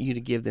 They want you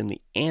to give them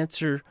the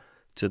answer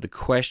to the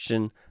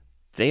question.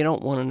 They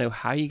don't want to know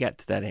how you got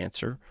to that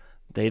answer.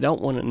 They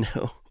don't want to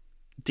know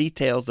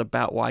details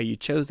about why you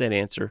chose that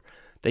answer.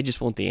 They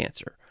just want the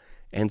answer.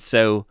 And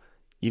so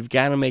you've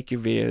got to make your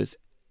videos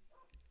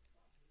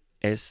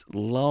as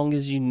long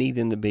as you need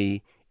them to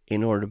be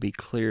in order to be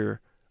clear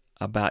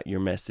about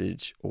your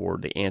message or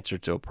the answer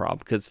to a problem.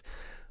 Because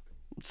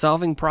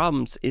solving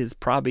problems is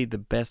probably the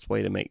best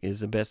way to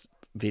the best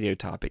video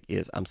topic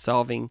is I'm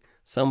solving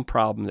some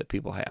problem that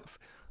people have.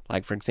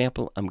 Like, for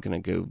example, I'm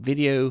going to go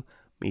video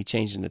me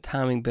changing the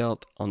timing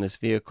belt on this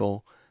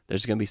vehicle.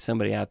 There's going to be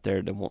somebody out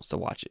there that wants to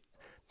watch it.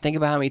 Think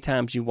about how many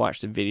times you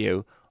watched a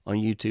video on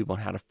YouTube on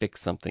how to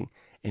fix something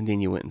and then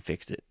you went and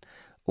fixed it.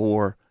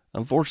 Or,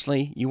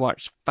 unfortunately, you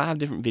watched 5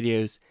 different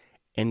videos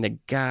and the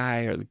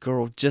guy or the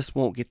girl just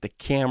won't get the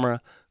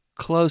camera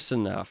close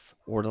enough,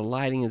 or the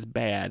lighting is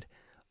bad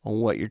on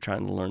what you're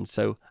trying to learn.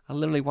 So I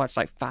literally watched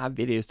like 5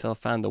 videos till I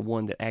find the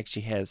one that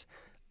actually has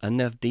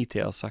enough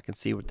detail so I can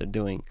see what they're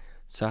doing,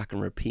 so I can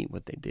repeat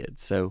what they did.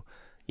 So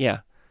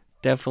yeah,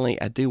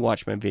 definitely I do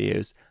watch my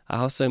videos. I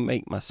also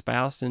make my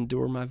spouse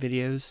endure my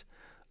videos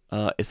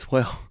as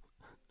well.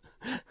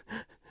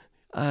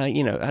 I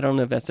don't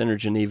know if that's under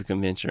Geneva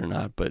Convention or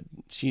not, but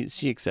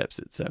she accepts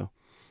it. So,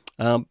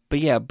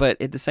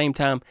 but at the same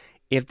time,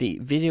 if the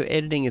video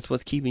editing is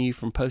what's keeping you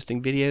from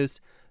posting videos,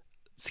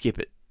 skip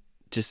it.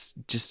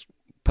 Just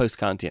post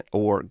content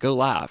or go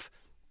live.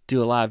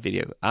 Do a live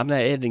video. I'm not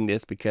editing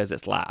this because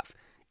it's live.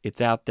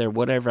 It's out there.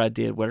 Whatever I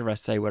did, whatever I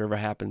say, whatever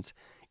happens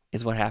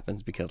is what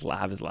happens because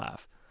live is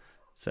live.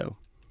 So,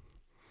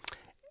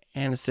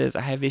 Anna says,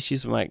 I have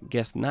issues with my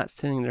guests not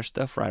sending their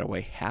stuff right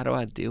away. How do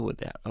I deal with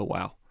that? Oh,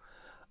 wow.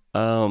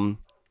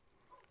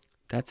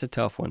 That's a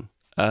tough one.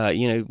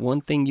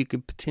 One thing you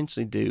could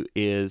potentially do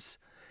is,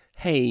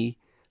 hey,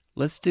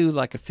 let's do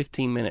like a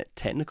 15-minute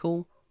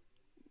technical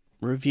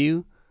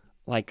review,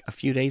 like a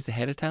few days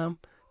ahead of time,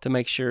 to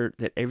make sure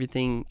that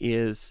everything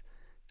is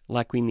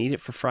like we need it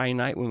for Friday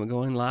night when we're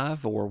going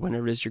live, or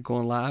whenever it is you're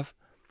going live.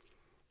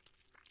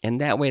 And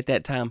that way at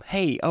that time,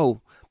 hey,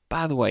 oh,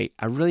 by the way,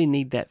 I really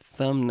need that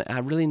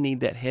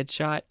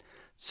headshot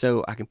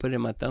so I can put it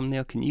in my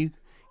thumbnail. Can you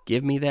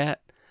give me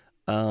that?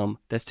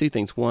 That's 2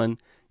 things. One,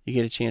 you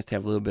get a chance to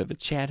have a little bit of a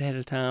chat ahead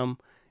of time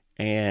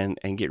and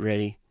get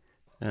ready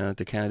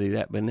to kind of do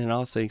that. But then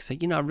also you say,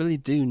 I really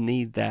do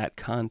need that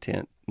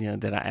content,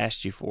 that I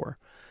asked you for.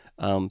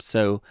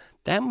 So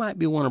that might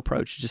be one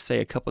approach. Just say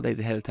a couple days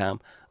ahead of time,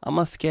 I'm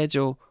going to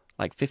schedule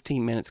like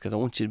 15 minutes because I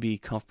want you to be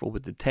comfortable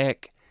with the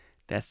tech.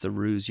 That's the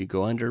ruse you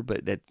go under,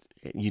 but that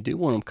you do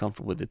want them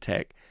comfortable with the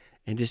tech,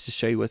 and just to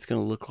show you what it's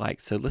going to look like.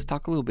 So let's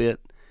talk a little bit,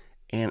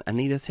 and I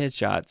need those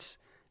headshots,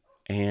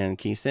 and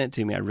can you send it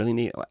to me? I really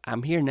need it.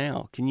 I'm here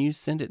now. Can you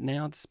send it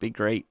now? This would be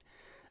great.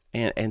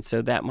 And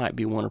so that might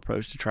be one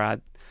approach to try.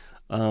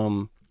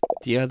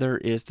 The other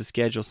is to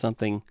schedule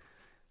something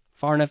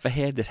far enough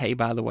ahead that, hey,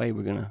 by the way,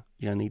 we're going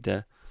to need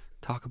to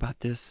talk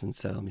about this. And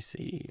so let me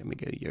see. Let me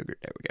go to yogurt.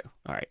 There we go.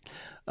 All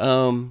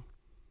right.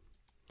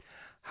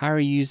 How are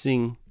you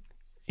using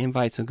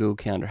invites on Google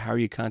Calendar? How are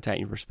you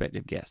contacting your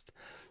prospective guests?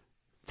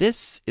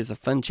 This is a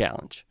fun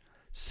challenge.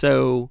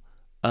 So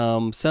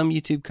some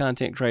YouTube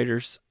content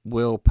creators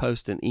will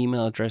post an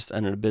email address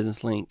under the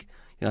business link.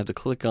 You have to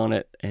click on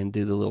it and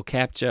do the little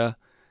CAPTCHA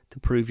to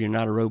prove you're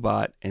not a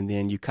robot, and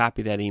then you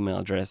copy that email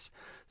address.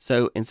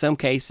 So in some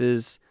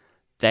cases,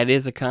 that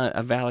is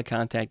a valid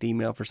contact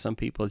email for some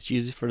people. It's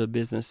usually for the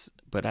business,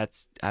 but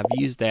I've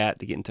used that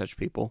to get in touch with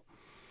people.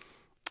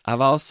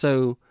 I've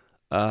also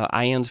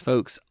IM'd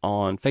folks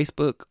on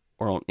Facebook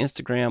or on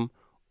Instagram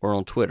or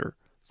on Twitter.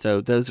 So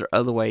those are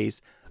other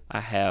ways I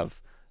have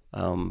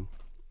gotten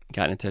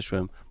in touch with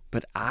them.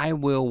 But I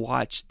will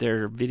watch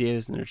their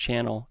videos and their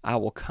channel. I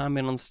will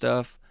comment on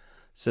stuff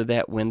so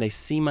that when they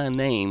see my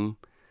name,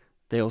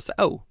 they'll say,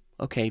 oh,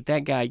 okay,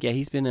 that guy, yeah,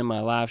 he's been in my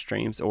live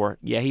streams, or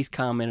yeah, he's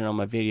commented on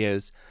my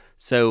videos.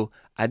 So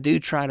I do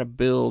try to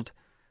build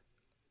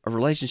a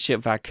relationship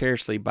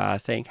vicariously by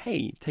saying,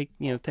 hey, take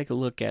a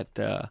look at,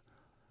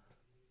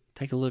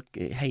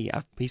 hey,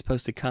 he's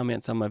posted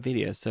comments on my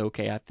videos. So,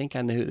 okay, I think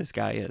I know who this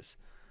guy is.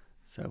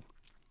 So,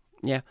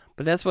 yeah,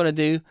 but that's what I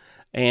do.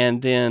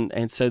 And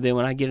so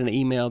when I get an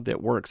email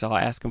that works, I'll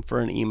ask them for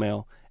an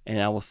email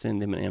and I will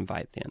send them an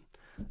invite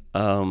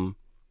then.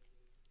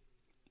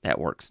 That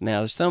works. Now,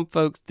 there's some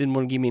folks didn't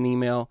want to give me an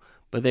email,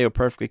 but they were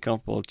perfectly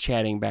comfortable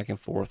chatting back and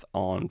forth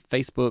on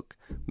Facebook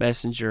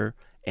Messenger,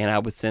 and I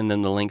would send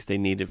them the links they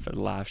needed for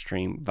the live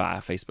stream via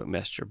Facebook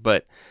Messenger.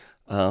 But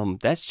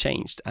that's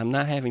changed. I'm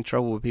not having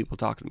trouble with people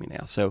talking to me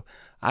now. So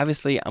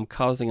obviously I'm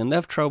causing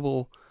enough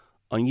trouble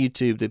on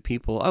YouTube that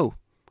people, oh,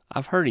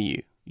 I've heard of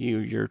you.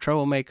 You're a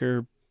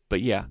troublemaker.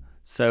 But yeah,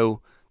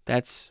 so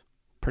that's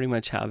pretty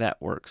much how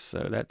that works.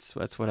 So that's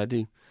what I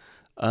do.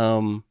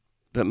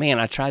 But man,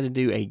 I tried to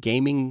do a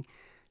gaming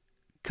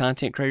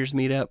content creators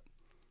meetup,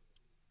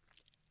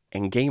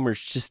 and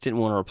gamers just didn't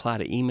want to reply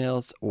to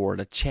emails or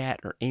to chat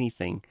or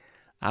anything.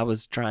 I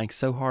was trying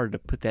so hard to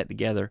put that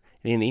together,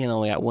 and in the end, I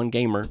only got one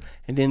gamer.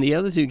 And then the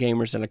other 2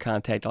 gamers that I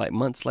contacted, like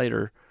months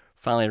later,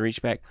 finally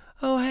reached back.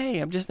 Oh, hey,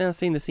 I'm just now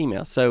seeing this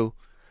email. So,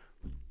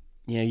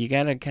 you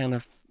got to kind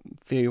of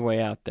feel your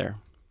way out there.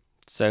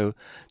 So,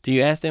 do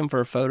you ask them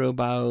for photo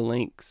bio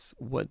links?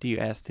 What do you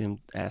ask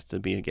to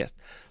be a guest?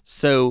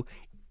 So,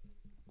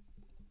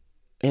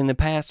 in the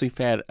past,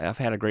 I've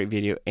had a great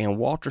video, and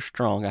Walter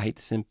Strong, I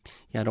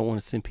don't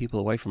want to send people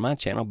away from my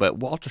channel, but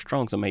Walter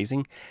Strong's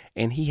amazing,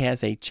 and he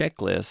has a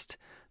checklist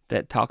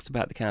that talks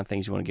about the kind of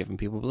things you want to get from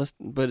people.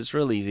 But it's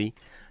real easy.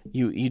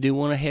 You do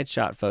want a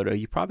headshot photo.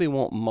 You probably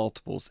want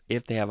multiples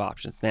if they have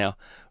options. Now,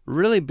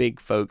 really big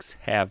folks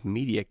have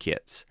media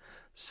kits.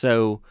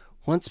 So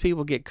once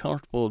people get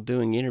comfortable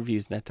doing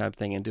interviews and that type of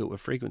thing and do it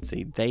with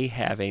frequency, they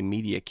have a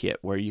media kit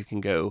where you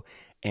can go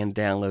and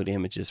download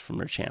images from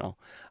their channel.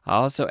 I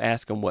also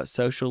ask them, what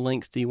social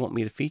links do you want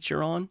me to feature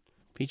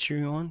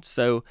you on?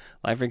 So,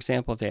 like for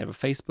example, if they have a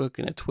Facebook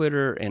and a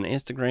Twitter and an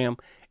Instagram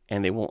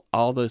and they want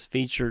all those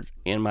featured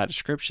in my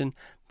description,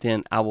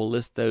 then I will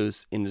list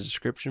those in the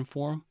description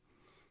for them.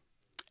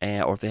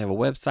 Or if they have a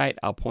website,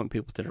 I'll point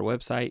people to their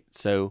website.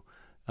 So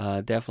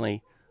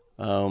definitely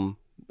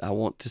I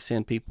want to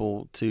send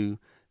people to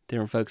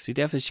different folks. You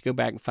definitely should go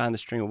back and find the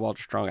stream of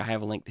Walter Strong. I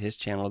have a link to his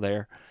channel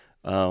there.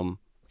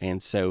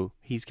 And so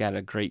he's got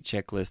a great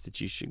checklist that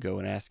you should go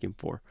and ask him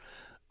for.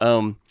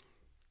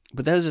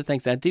 But those are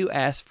things. I do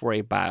ask for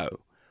a bio,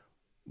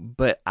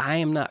 but I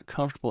am not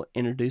comfortable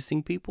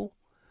introducing people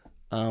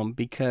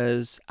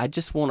because I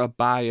just want a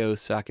bio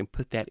so I can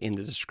put that in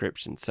the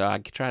description. So I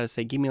try to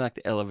say, give me like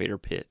the elevator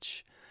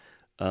pitch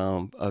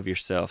of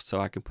yourself so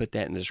I can put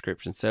that in the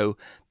description. So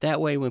that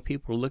way when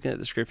people are looking at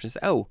the description, say,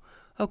 oh,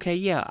 okay,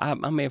 yeah, I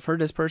may have heard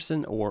this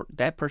person, or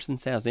that person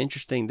sounds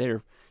interesting.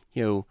 They're,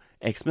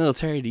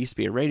 ex-military. They used to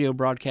be a radio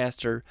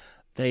broadcaster.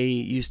 They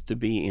used to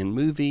be in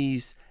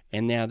movies,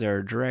 and now they're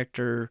a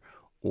director,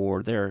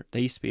 or they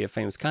used to be a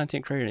famous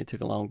content creator and they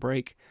took a long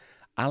break.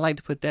 I like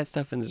to put that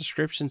stuff in the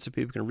description so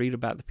people can read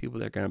about the people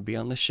that are going to be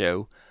on the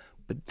show.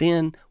 But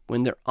then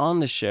when they're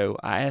on the show,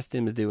 I ask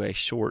them to do a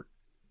short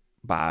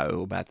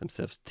bio about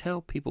themselves.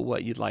 Tell people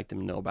what you'd like them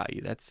to know about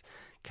you. That's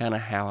kind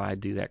of how I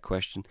do that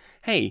question.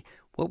 Hey,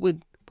 what do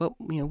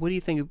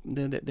you think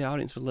the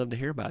audience would love to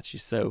hear about you?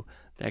 So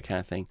that kind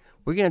of thing.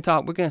 We're going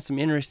to have some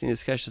interesting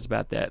discussions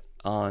about that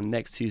on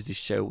next Tuesday's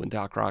show when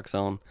Doc Rock's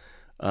on,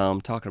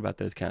 talking about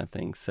those kind of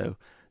things. So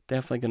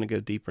definitely going to go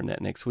deeper in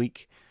that next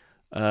week.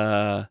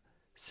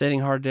 Setting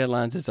hard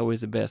deadlines is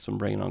always the best when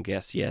bringing on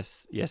guests.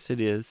 Yes, it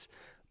is.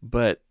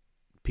 But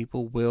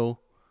people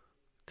will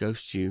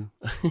ghost you.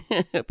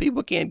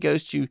 People can't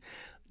ghost you,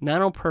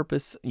 not on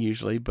purpose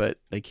usually, but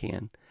they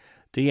can.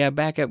 Do you have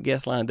backup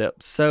guests lined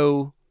up?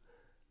 So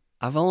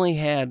I've only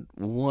had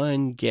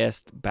one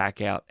guest back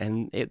out,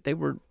 and they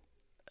weren't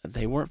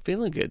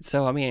feeling good.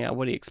 So I mean,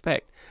 what do you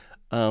expect?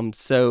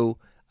 So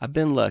I've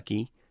been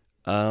lucky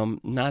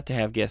not to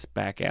have guests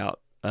back out.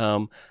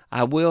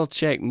 I will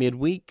check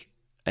midweek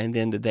and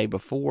then the day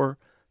before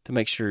to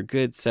make sure you're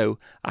good. So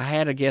I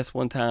had a guest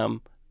one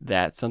time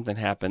that something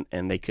happened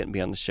and they couldn't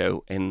be on the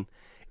show, and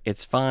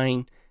it's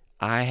fine.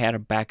 I had a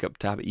backup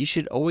topic. You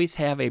should always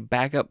have a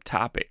backup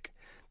topic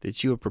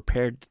that you are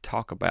prepared to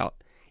talk about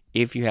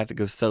if you have to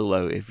go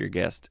solo, if your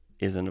guest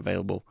isn't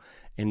available.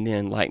 And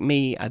then like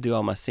me, I do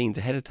all my scenes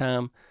ahead of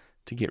time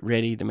to get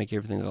ready to make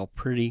everything all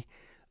pretty.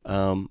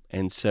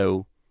 And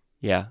so,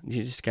 yeah,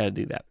 you just got to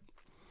do that.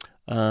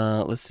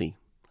 Let's see.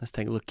 Let's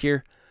take a look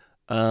here.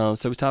 So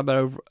we talked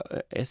about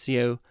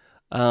SEO,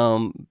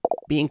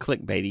 being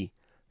clickbaity.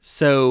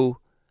 So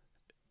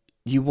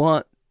you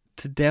want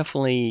to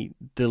definitely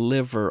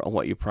deliver on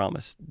what you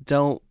promise.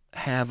 Don't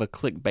have a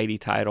clickbaity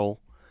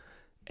title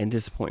and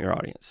disappoint your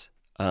audience.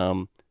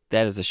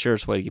 That is the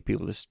surest way to get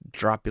people to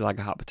drop you like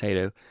a hot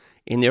potato.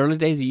 In the early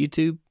days of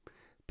YouTube,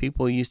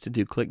 people used to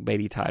do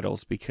clickbaity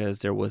titles because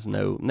there was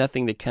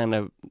nothing to kind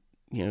of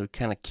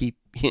keep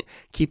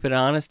it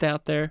honest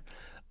out there.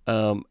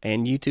 And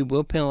YouTube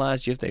will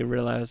penalize you if they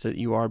realize that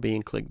you are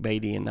being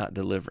clickbaity and not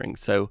delivering.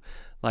 So,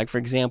 like for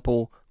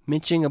example,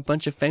 mentioning a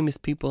bunch of famous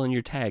people in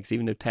your tags,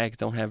 even though tags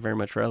don't have very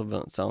much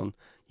relevance on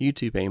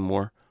YouTube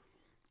anymore.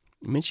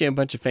 Mentioning a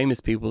bunch of famous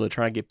people to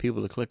try to get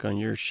people to click on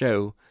your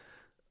show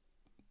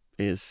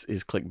is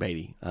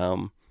clickbaity.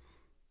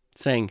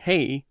 Saying,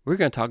 hey, we're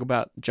going to talk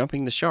about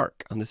jumping the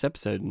shark on this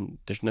episode, and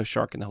there's no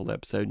shark in the whole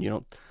episode, and you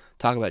don't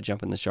talk about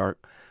jumping the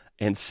shark.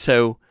 And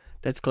so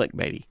that's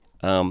clickbaity.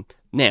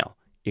 Now,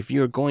 if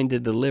you're going to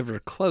deliver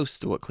close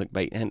to what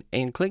clickbait,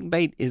 and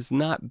clickbait is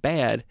not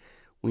bad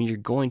when you're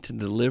going to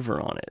deliver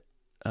on it.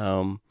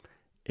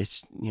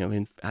 It's,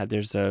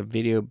 there's a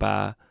video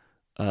by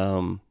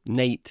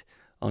Nate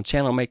on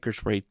Channel Makers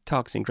where he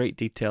talks in great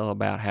detail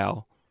about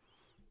how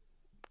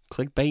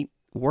clickbait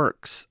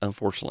works,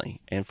 unfortunately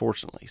and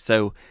fortunately.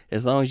 So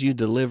as long as you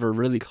deliver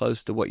really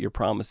close to what you're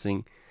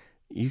promising,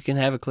 you can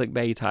have a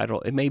clickbait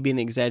title. It may be an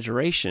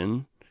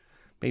exaggeration.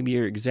 Maybe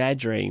you're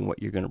exaggerating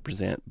what you're going to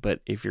present,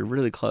 but if you're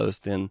really close,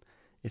 then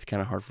it's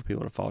kind of hard for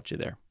people to fault you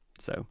there.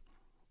 So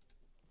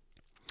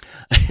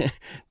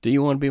do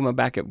you want to be my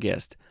backup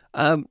guest?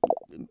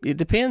 It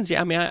depends.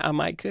 Yeah, I mean, I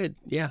might could.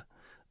 Yeah.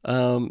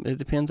 It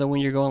depends on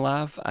when you're going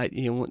live.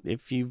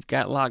 If you've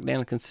got locked down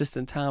a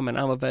consistent time and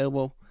I'm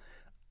available,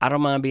 I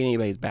don't mind being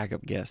anybody's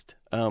backup guest.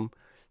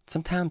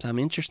 Sometimes I'm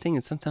interesting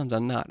and sometimes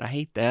I'm not. I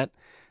hate that.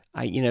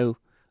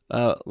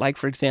 Like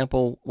for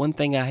example, one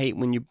thing I hate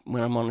when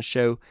I'm on a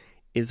show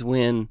is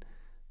when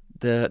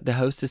the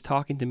host is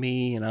talking to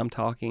me and I'm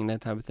talking,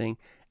 that type of thing,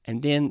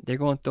 and then they're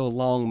going through a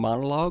long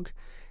monologue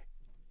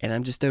and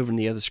I'm just over in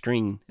the other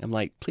screen. I'm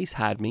like, please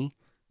hide me.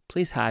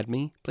 please hide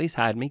me. Please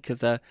hide me,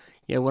 because what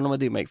I'm going to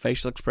do, make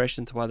facial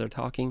expressions while they're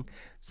talking.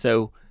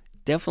 So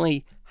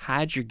definitely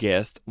hide your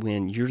guest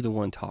when you're the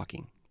one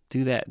talking.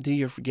 Do that. Do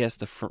your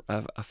guest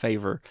a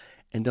favor,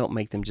 and don't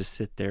make them just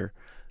sit there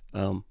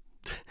where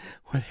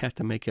they have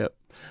to make up.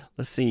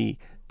 Let's see.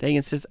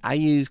 Dagan says, I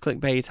use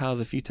clickbaity titles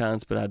a few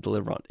times, but I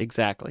deliver on it.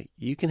 Exactly.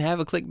 You can have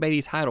a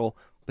clickbaity title,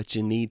 but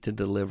you need to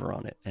deliver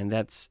on it. And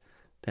that's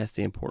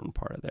the important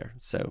part of there.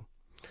 So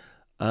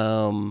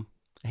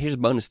here's a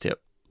bonus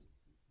tip.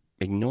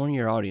 Ignoring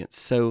your audience.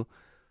 So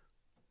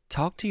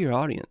talk to your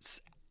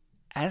audience.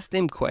 Ask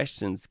them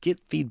questions.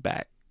 Get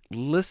feedback.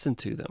 Listen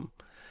to them.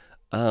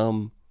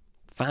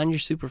 Find your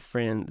super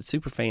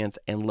fans,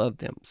 and love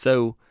them.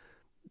 So,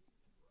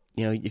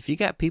 if you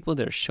got people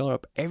that are showing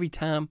up every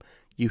time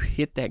you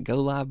hit that go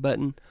live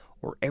button,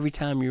 or every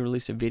time you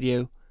release a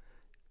video,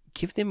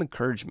 give them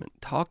encouragement.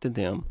 Talk to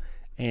them,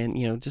 and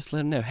just let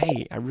them know,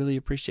 hey, I really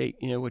appreciate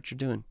what you're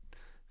doing.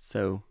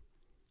 So,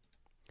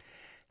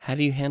 how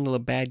do you handle a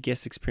bad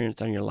guest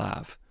experience on your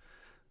live?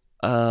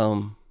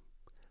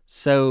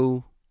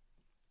 So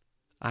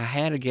I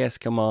had a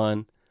guest come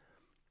on,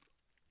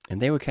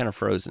 and they were kind of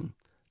frozen,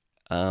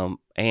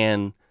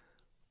 and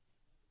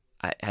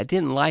I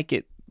didn't like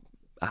it.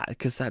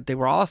 Because they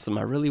were awesome.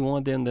 I really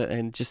wanted them to,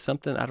 and just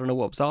something, I don't know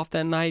what was off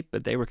that night,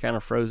 but they were kind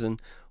of frozen,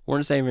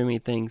 weren't saying very many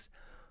things.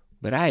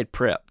 But I had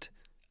prepped.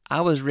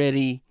 I was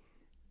ready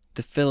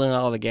to fill in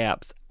all the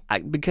gaps.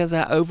 Because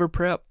I over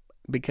prep,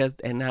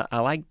 and I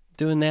like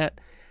doing that.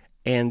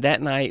 And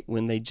that night,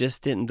 when they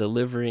just didn't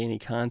deliver any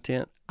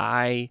content,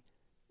 I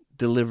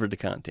delivered the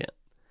content.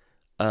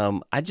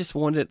 I just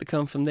wanted it to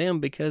come from them,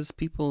 because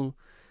people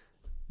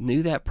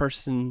knew that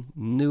person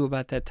knew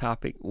about that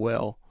topic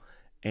well.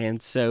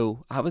 And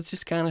so I was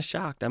just kind of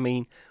shocked. I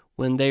mean,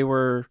 when they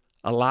were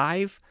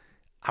alive,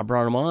 I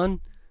brought them on.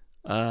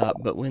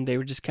 But when they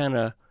were just kind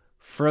of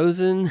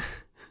frozen,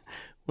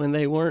 when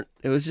they weren't,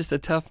 it was just a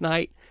tough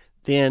night,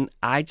 then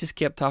I just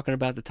kept talking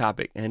about the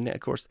topic. And of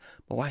course,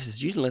 my wife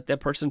says, you didn't let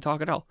that person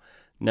talk at all.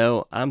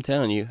 No, I'm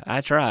telling you,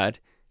 I tried.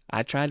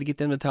 I tried to get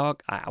them to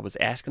talk. I was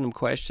asking them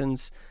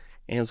questions.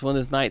 And it was one of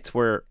those nights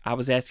where I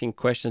was asking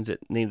questions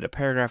that needed a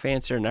paragraph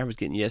answer, and I was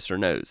getting yes or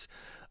no's.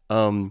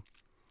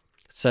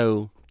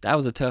 So that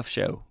was a tough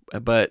show,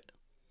 but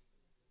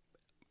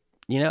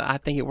I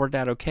think it worked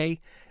out okay.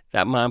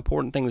 That my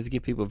important thing was to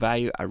give people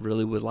value. I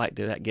really would like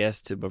that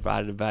guest to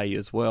provide the value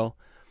as well,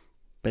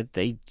 but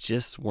they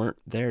just weren't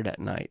there that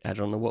night. I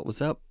don't know what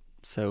was up,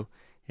 so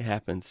it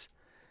happens.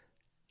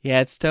 Yeah,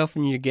 it's tough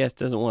when your guest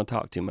doesn't want to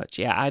talk too much.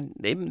 Yeah,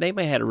 they may have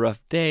had a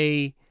rough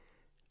day.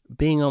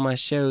 Being on my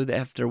show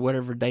after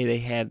whatever day they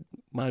had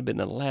might have been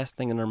the last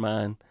thing in their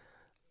mind,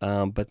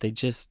 but they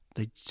just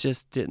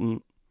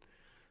didn't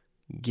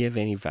give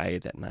any value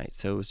that night.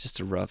 So it was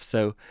just a rough.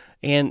 So,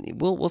 and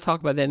we'll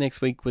talk about that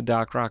next week with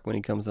Doc Rock when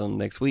he comes on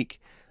next week.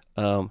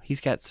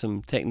 He's got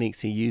some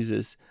techniques he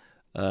uses.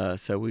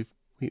 So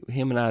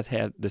him and I have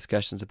had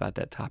discussions about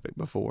that topic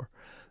before.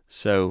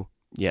 So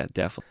yeah,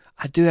 definitely.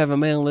 I do have a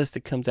mailing list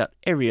that comes out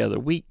every other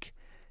week,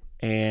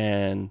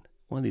 and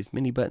one of these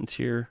mini buttons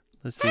here.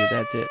 Let's see if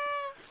that's it.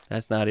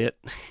 That's not it.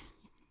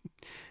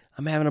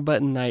 I'm having a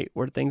button night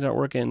where things aren't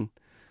working.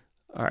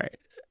 All right,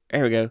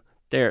 there we go.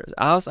 There.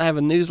 I also have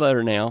a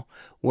newsletter now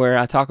where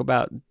I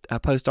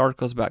post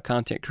articles about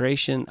content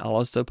creation. I'll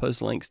also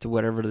post links to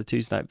whatever the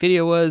Tuesday night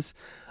video was.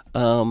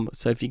 So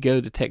if you go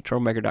to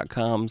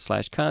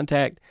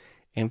techtrollmaker.com/contact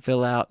and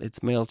fill out, it's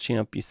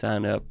MailChimp, you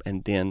sign up,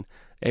 and then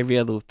every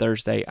other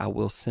Thursday I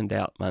will send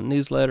out my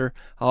newsletter.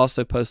 I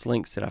also post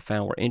links that I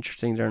found were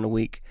interesting during the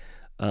week.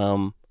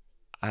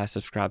 I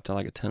subscribe to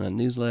like a ton of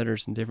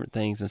newsletters and different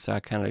things, and so I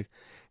kind of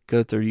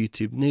go through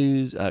YouTube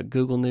News,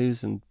 Google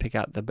News, and pick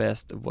out the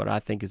best of what I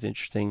think is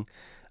interesting.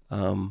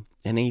 And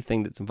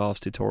anything that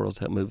involves tutorials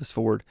help move us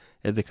forward.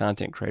 As a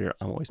content creator,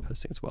 I'm always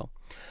posting as well.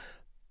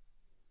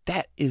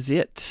 That is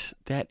it.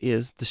 That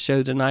is the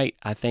show tonight.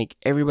 I thank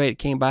everybody that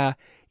came by.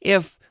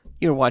 If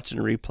you're watching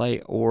a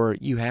replay or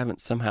you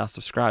haven't somehow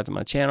subscribed to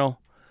my channel,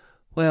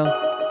 well,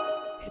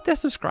 hit that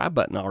subscribe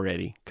button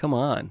already. Come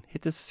on,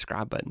 hit the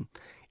subscribe button.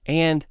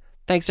 And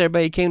thanks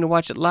everybody who came to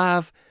watch it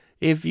live.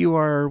 If you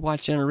are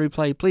watching a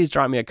replay, please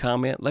drop me a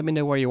comment. Let me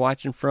know where you're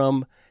watching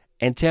from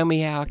and tell me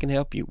how I can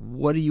help you.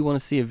 What do you want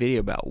to see a video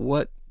about?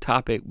 What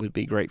topic would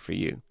be great for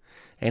you?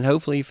 And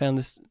hopefully you found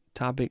this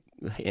topic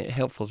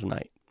helpful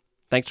tonight.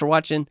 Thanks for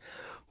watching.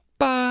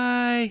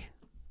 Bye.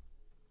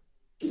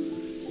 Bye.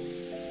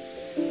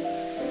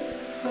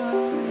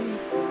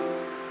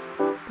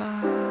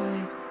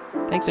 Bye.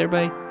 Thanks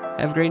everybody.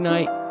 Have a great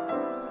night.